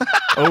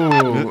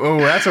 Oh,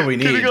 that's what we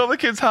need. Getting all the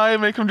kids high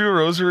and make them do a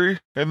rosary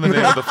in the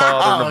name of the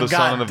Father and of the Oh,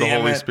 Son and of the God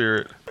Holy damn it.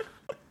 Spirit.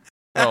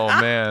 Oh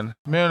man,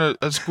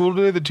 at school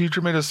today, the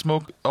teacher made us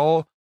smoke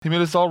all. He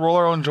made us all roll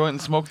our own joint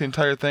and smoke the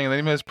entire thing, and then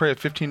he made us pray a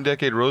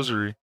 15-decade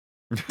rosary.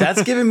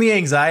 That's giving me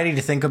anxiety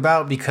to think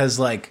about because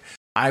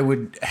I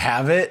would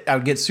have it, I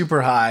would get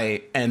super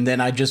high, and then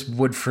I just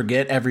would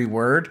forget every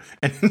word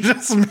and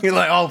just be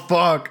like, oh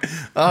fuck,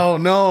 oh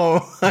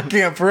no, I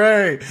can't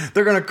pray.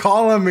 They're gonna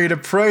call on me to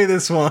pray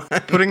this one.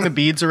 Putting the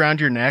beads around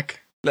your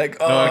neck. Like,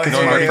 No, oh, my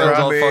friend's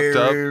all hey, fucked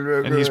up,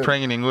 baby, and he's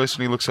praying in English,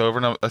 and he looks over,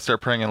 and I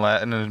start praying in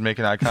Latin and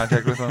making eye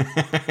contact with him.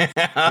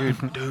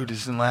 Dude,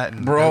 this is in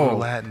Latin. Bro. Gotta go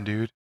Latin,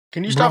 dude.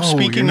 Can you stop Bro,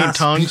 speaking you're in not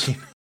tongues?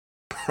 speaking-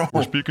 Bro.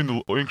 We're speaking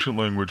the ancient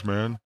language,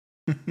 man.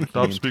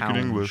 Stop In speaking tongues.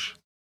 English.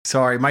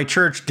 Sorry, my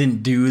church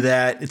didn't do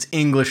that. It's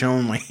English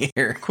only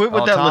here. Quit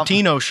with Oh, that Tom-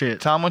 Latino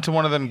shit. Tom went to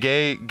one of them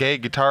gay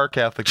guitar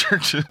Catholic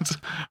churches.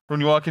 When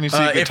you walk in, you see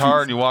a If guitar,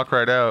 you- and you walk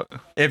right out.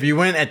 If you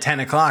went at 10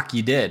 o'clock,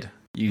 you did.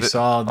 You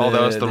saw the, Oh,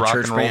 that was the rock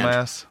church and roll band.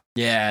 mass.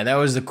 Yeah, that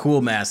was the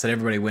cool mass that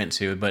everybody went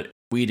to, but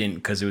we didn't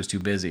because it was too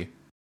busy.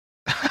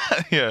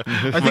 Yeah,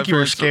 I think you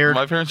were scared.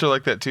 My parents are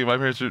like that too. My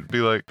parents would be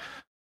like,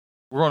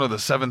 "We're going to the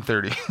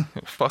 7:30."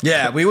 Fuck.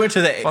 Yeah, we went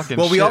to the. Fucking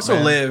Well, we shit, also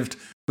man.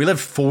 lived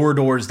 4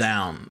 doors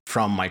down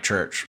from my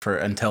church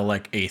until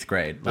 8th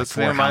grade. That's the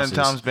 4 name of mine and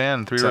houses. Tom's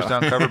band, 3 Doors So-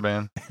 Down cover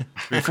band.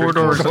 We 4 do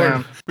doors Christmas-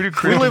 down. We do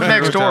Christmas live 3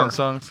 next Doors Down door.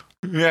 songs.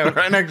 Yeah,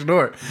 right next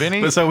door.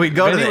 Vinny, But so we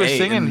go to Vinny the was 8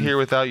 singing and- "Here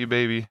Without You,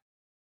 Baby."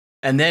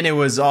 And then it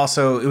was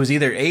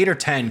either 8 or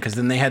 10 because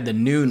then they had the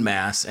noon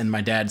mass, and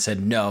my dad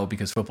said no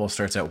because football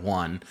starts at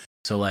 1.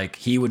 So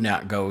he would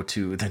not go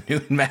to the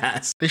noon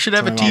mass. They should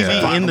have a So my mom TV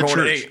said, "Fine, in the I'm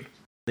going to church. 8."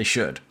 They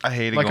should. I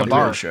hated Like a going bar.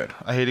 Really to. should.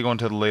 I hated going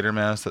to the later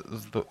mass. That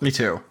was Me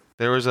too.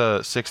 there was a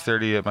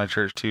 6:30 at my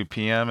church 2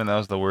 p.m. and that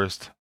was the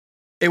worst.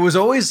 It was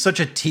always such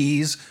a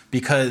tease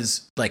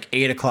because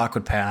 8 o'clock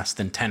would pass,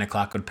 then 10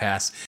 o'clock would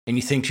pass, and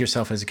you think to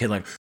yourself as a kid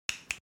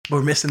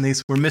we're missing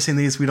these.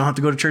 We don't have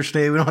to go to church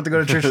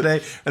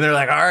today. And they're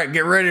like, all right,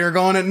 get ready. We're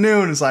going at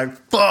noon. It's like,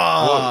 fuck.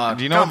 Well,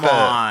 do you know come what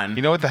on.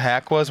 You know what the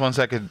hack was? Once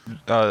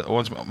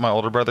my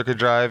older brother could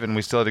drive and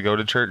we still had to go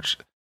to church,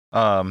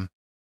 to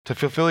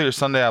fulfill your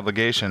Sunday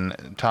obligation.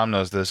 Tom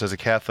knows this as a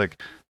Catholic.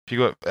 If you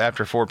go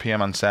after 4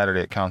 p.m. on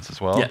Saturday, it counts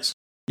as well. Yes.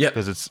 Yep.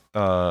 Because it's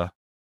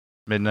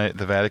midnight at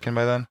the Vatican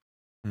by then.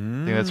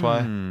 Think that's why?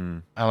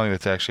 Mm. I don't think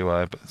that's actually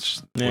why, but it's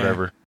just Yeah.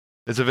 whatever.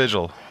 It's a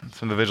vigil. It's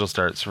when the vigil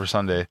starts for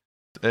Sunday,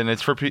 and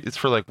it's for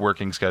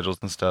working schedules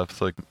and stuff.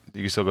 So you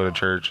can still go to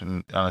church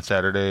and on a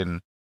Saturday,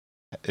 and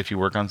if you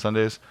work on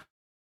Sundays.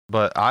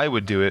 But I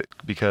would do it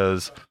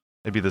because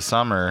it'd be the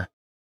summer,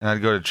 and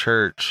I'd go to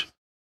church,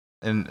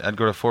 and I'd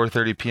go to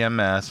 4:30 p.m.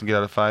 mass and get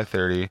out at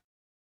 5:30.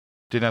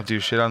 Didn't have to do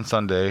shit on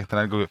Sunday. Then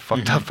I'd go get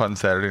fucked up on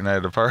Saturday night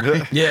at a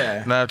party.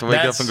 Yeah. And I have to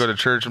wake up and go to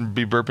church and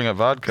be burping up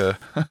vodka.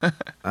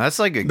 That's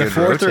like a The good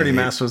 4:30 rotate.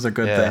 mass was a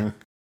good Yeah. thing.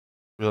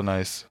 Real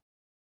nice.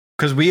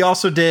 Because we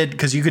also did,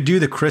 because you could do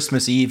the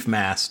Christmas Eve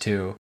Mass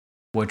too,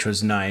 which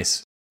was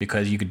nice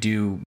because you could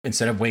do,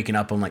 instead of waking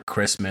up on like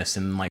Christmas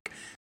and like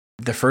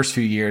the first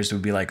few years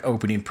would be like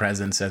opening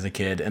presents as a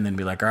kid and then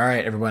be like, all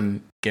right,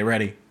 everyone get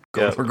ready.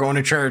 We're going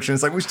to church. And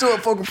it's like, we still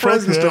have fucking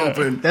presents to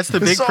open. That's the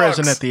big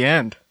present at the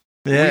end.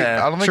 Yeah.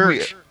 I don't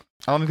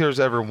think there was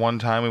ever one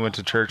time we went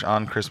to church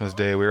on Christmas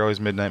Day. We were always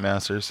midnight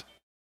masters.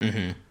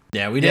 Mm-hmm.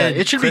 Yeah, we did.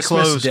 It should Christmas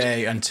be closed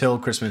Day until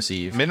Christmas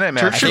Eve. Midnight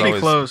Church mass should be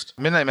closed.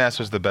 Midnight mass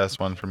was the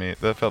best one for me.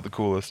 That felt the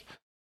coolest.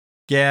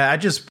 Yeah,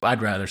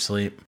 I'd rather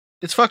sleep.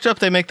 It's fucked up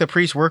they make the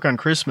priests work on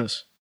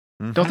Christmas.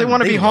 Mhm. Don't they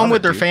want to be home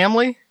with their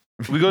family?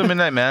 We go to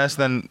midnight mass,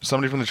 then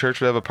somebody from the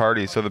church would have a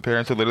party. So the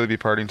parents would literally be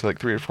partying till like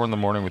 3 or 4 in the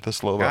morning with the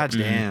slow God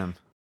life. damn.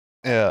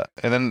 Yeah,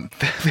 and then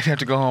they'd have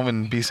to go home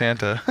and be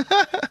Santa.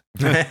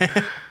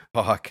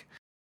 Fuck.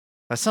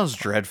 That sounds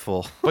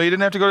dreadful. Well, you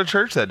didn't have to go to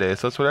church that day,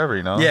 so it's whatever,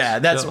 you know? Yeah,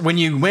 that's Chill. when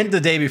you went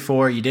the day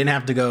before, you didn't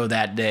have to go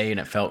that day and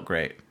it felt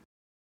great.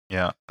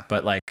 Yeah.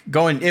 But like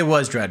it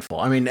was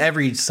dreadful. I mean,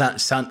 every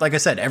like I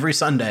said, every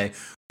Sunday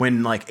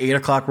when like 8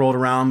 o'clock rolled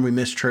around, we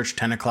missed church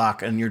 10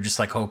 o'clock, and you're just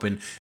like hoping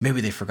maybe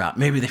they forgot,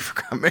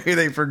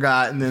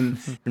 and then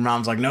your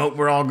mom's like, nope,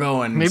 we're all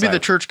going. Maybe the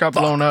church got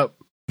blown up.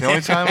 The only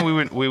time we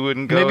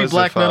wouldn't go Maybe is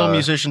black if, metal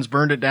musicians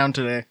burned it down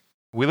today.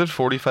 We lived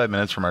 45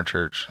 minutes from our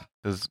church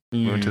because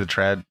we went to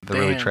the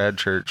really Damn. trad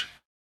church.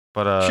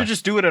 But Should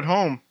just do it at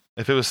home.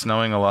 if it was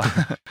snowing a lot,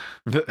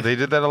 they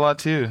did that a lot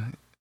too.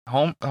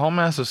 Home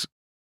mass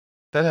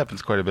that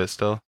happens quite a bit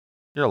still.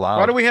 You're allowed.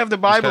 Why do we have the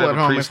gotta Bible have at a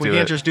home priest if we do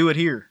can't it. just do it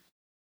here?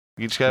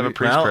 You just gotta have a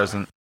priest Well-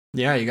 present.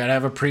 Yeah, you gotta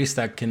have a priest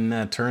that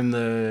can turn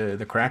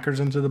the crackers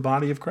into the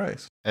body of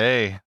Christ.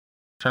 Hey,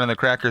 turning the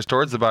crackers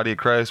towards the body of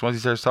Christ once he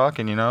starts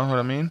talking. You know what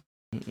I mean?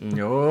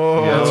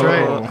 Yo, Yeah, that's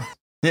right.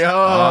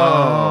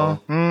 Yo,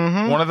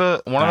 Mm-hmm. One of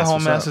the That's home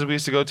what's masses up. we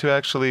used to go to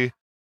actually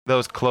that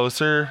was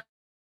closer.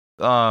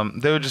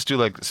 They would just do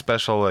like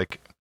special like.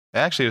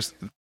 Actually,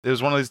 it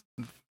was one of these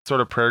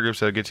sort of prayer groups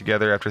that would get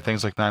together after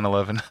things like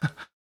 9/11.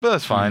 But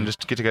that's fine.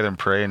 Just to get together and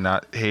pray and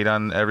not hate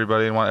on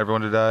everybody and want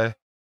everyone to die.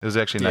 It was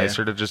actually Yeah.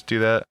 nicer to just do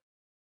that.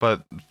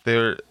 But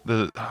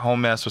the home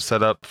mass was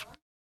set up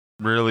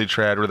really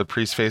trad, where the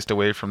priest faced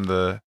away from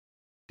the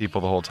people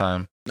the whole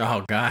time.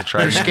 oh god,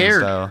 They're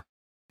scared. Style.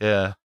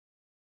 Yeah.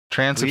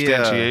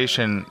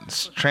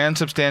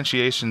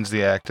 Transubstantiation's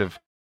the act of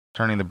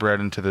turning the bread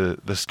into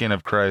the skin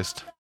of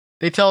Christ.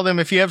 They tell them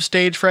if you have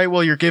stage fright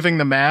while you're giving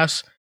the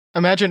mass,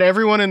 imagine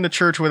everyone in the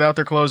church without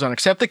their clothes on,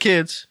 except the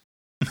kids.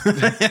 No.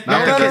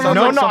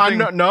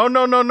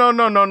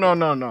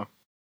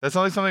 That sounds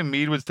like something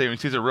Mead would say when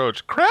he sees a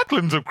roach.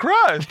 Cracklings of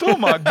Christ! Oh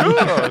my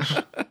gosh!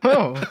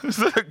 Oh, Is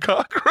that a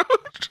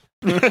cockroach?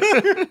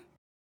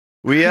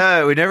 We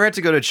never had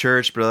to go to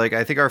church, but like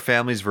I think our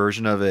family's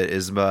version of it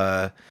is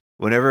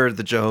whenever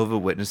the Jehovah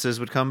Witnesses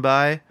would come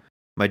by,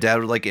 my dad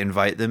would like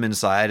invite them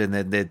inside and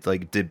then they'd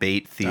like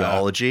debate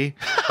theology.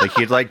 Like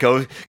he'd like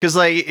go because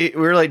like we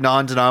were like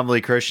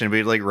non-denominally Christian, but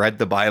he'd like read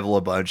the Bible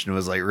a bunch and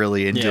was like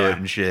really into it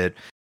and shit.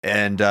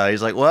 And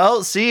he's like,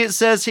 well, see, it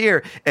says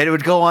here, and it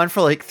would go on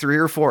for like 3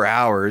 or 4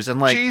 hours, and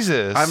like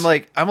Jesus.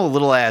 I'm a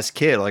little ass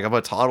kid, like I'm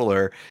a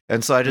toddler,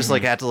 and so I just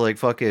like had to like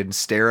fucking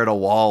stare at a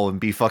wall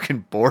and be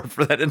fucking bored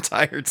for that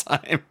entire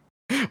time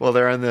while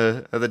they're on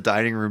at the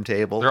dining room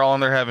table. They're all in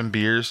there having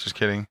beers. Just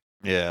kidding.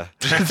 Yeah.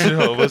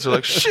 Jehovah's are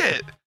like,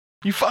 shit!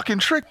 You fucking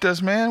tricked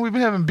us, man. We've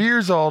been having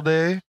beers all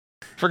day.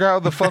 Forgot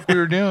what the fuck we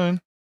were doing.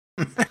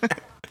 Hey,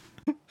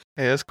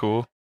 that's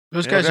cool.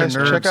 those guys are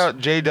nerds. Check out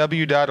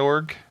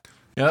jw.org.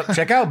 Yep,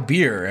 check out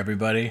beer,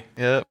 everybody.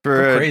 Yep.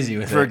 Go crazy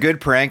with For it. a good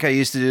prank I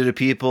used to do to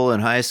people in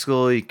high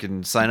school, you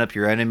can sign up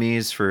your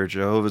enemies for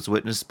Jehovah's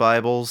Witness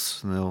Bibles,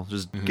 and they'll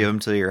just give them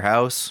to your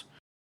house.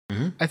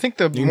 I think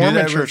the can do Mormon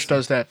that church with-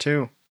 does that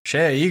too.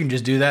 Shay, you can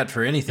just do that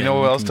for anything. You know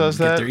who else can does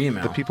get that? Their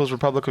email. The People's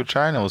Republic of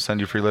China will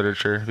send you free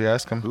literature if you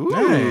ask them. Ooh.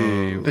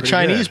 Hey, The pretty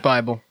Chinese good.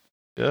 Bible.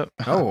 Yep.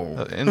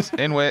 Oh. In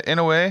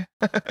a way.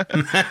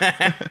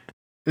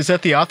 Is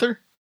that the author?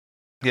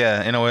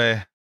 Yeah, in a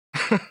way.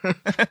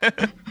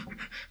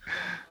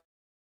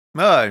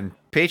 And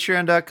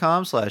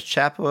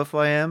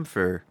patreon.com/ChapoFYM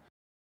for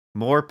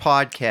more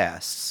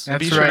podcasts. And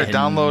be That's sure right. to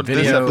download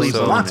this videos,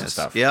 episode. lots of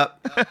stuff. Yep.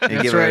 And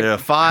That's give right. it a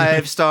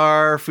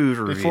 5-star food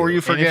review. Before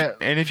you forget,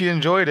 And if you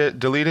enjoyed it,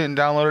 delete it and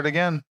download it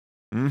again.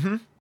 Mm-hmm.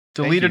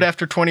 delete it you.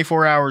 after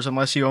 24 hours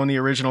unless you own the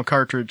original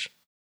cartridge.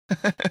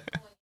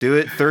 Do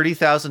it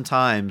 30,000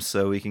 times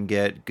so we can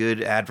get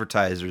good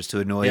advertisers to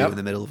annoy you Yep. in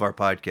the middle of our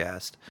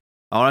podcast.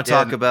 I want to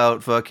Yeah. talk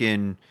about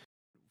fucking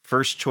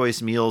first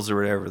choice meals or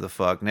whatever the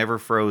fuck. Never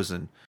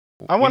frozen.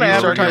 I want to need to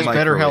start advertise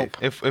getting BetterHelp.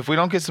 If we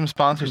don't get some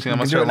sponsors soon, I'm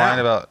You gonna can do start it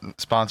lying now.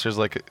 about sponsors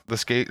like the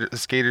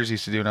skaters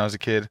used to do when I was a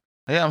kid.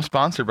 Yeah, I'm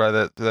sponsored by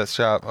that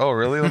shop. Oh,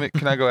 really?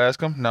 Can I go ask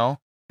them? No.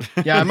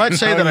 Yeah, I might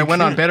say No, that I you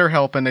went on can't.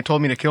 BetterHelp and they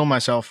told me to kill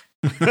myself.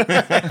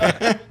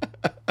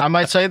 I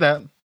might say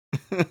that.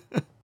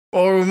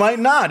 Or we might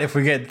not if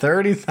we get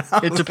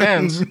 30,000 It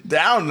depends.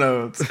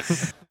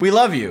 downloads. We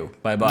love you.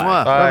 Bye-bye.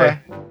 Mwah. Bye.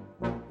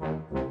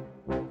 Bye-bye.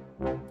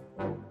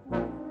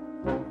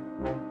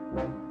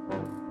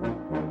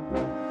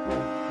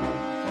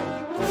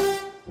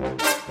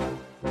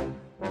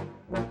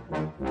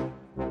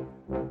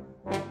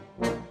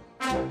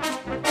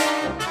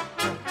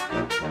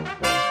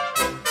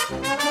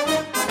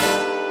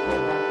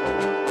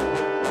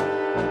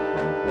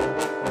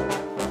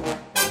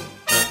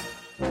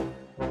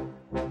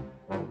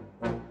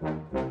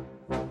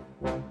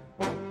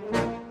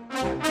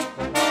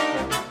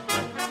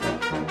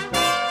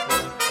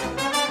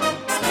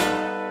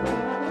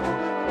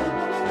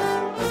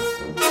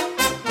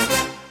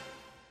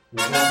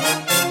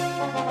 Bye.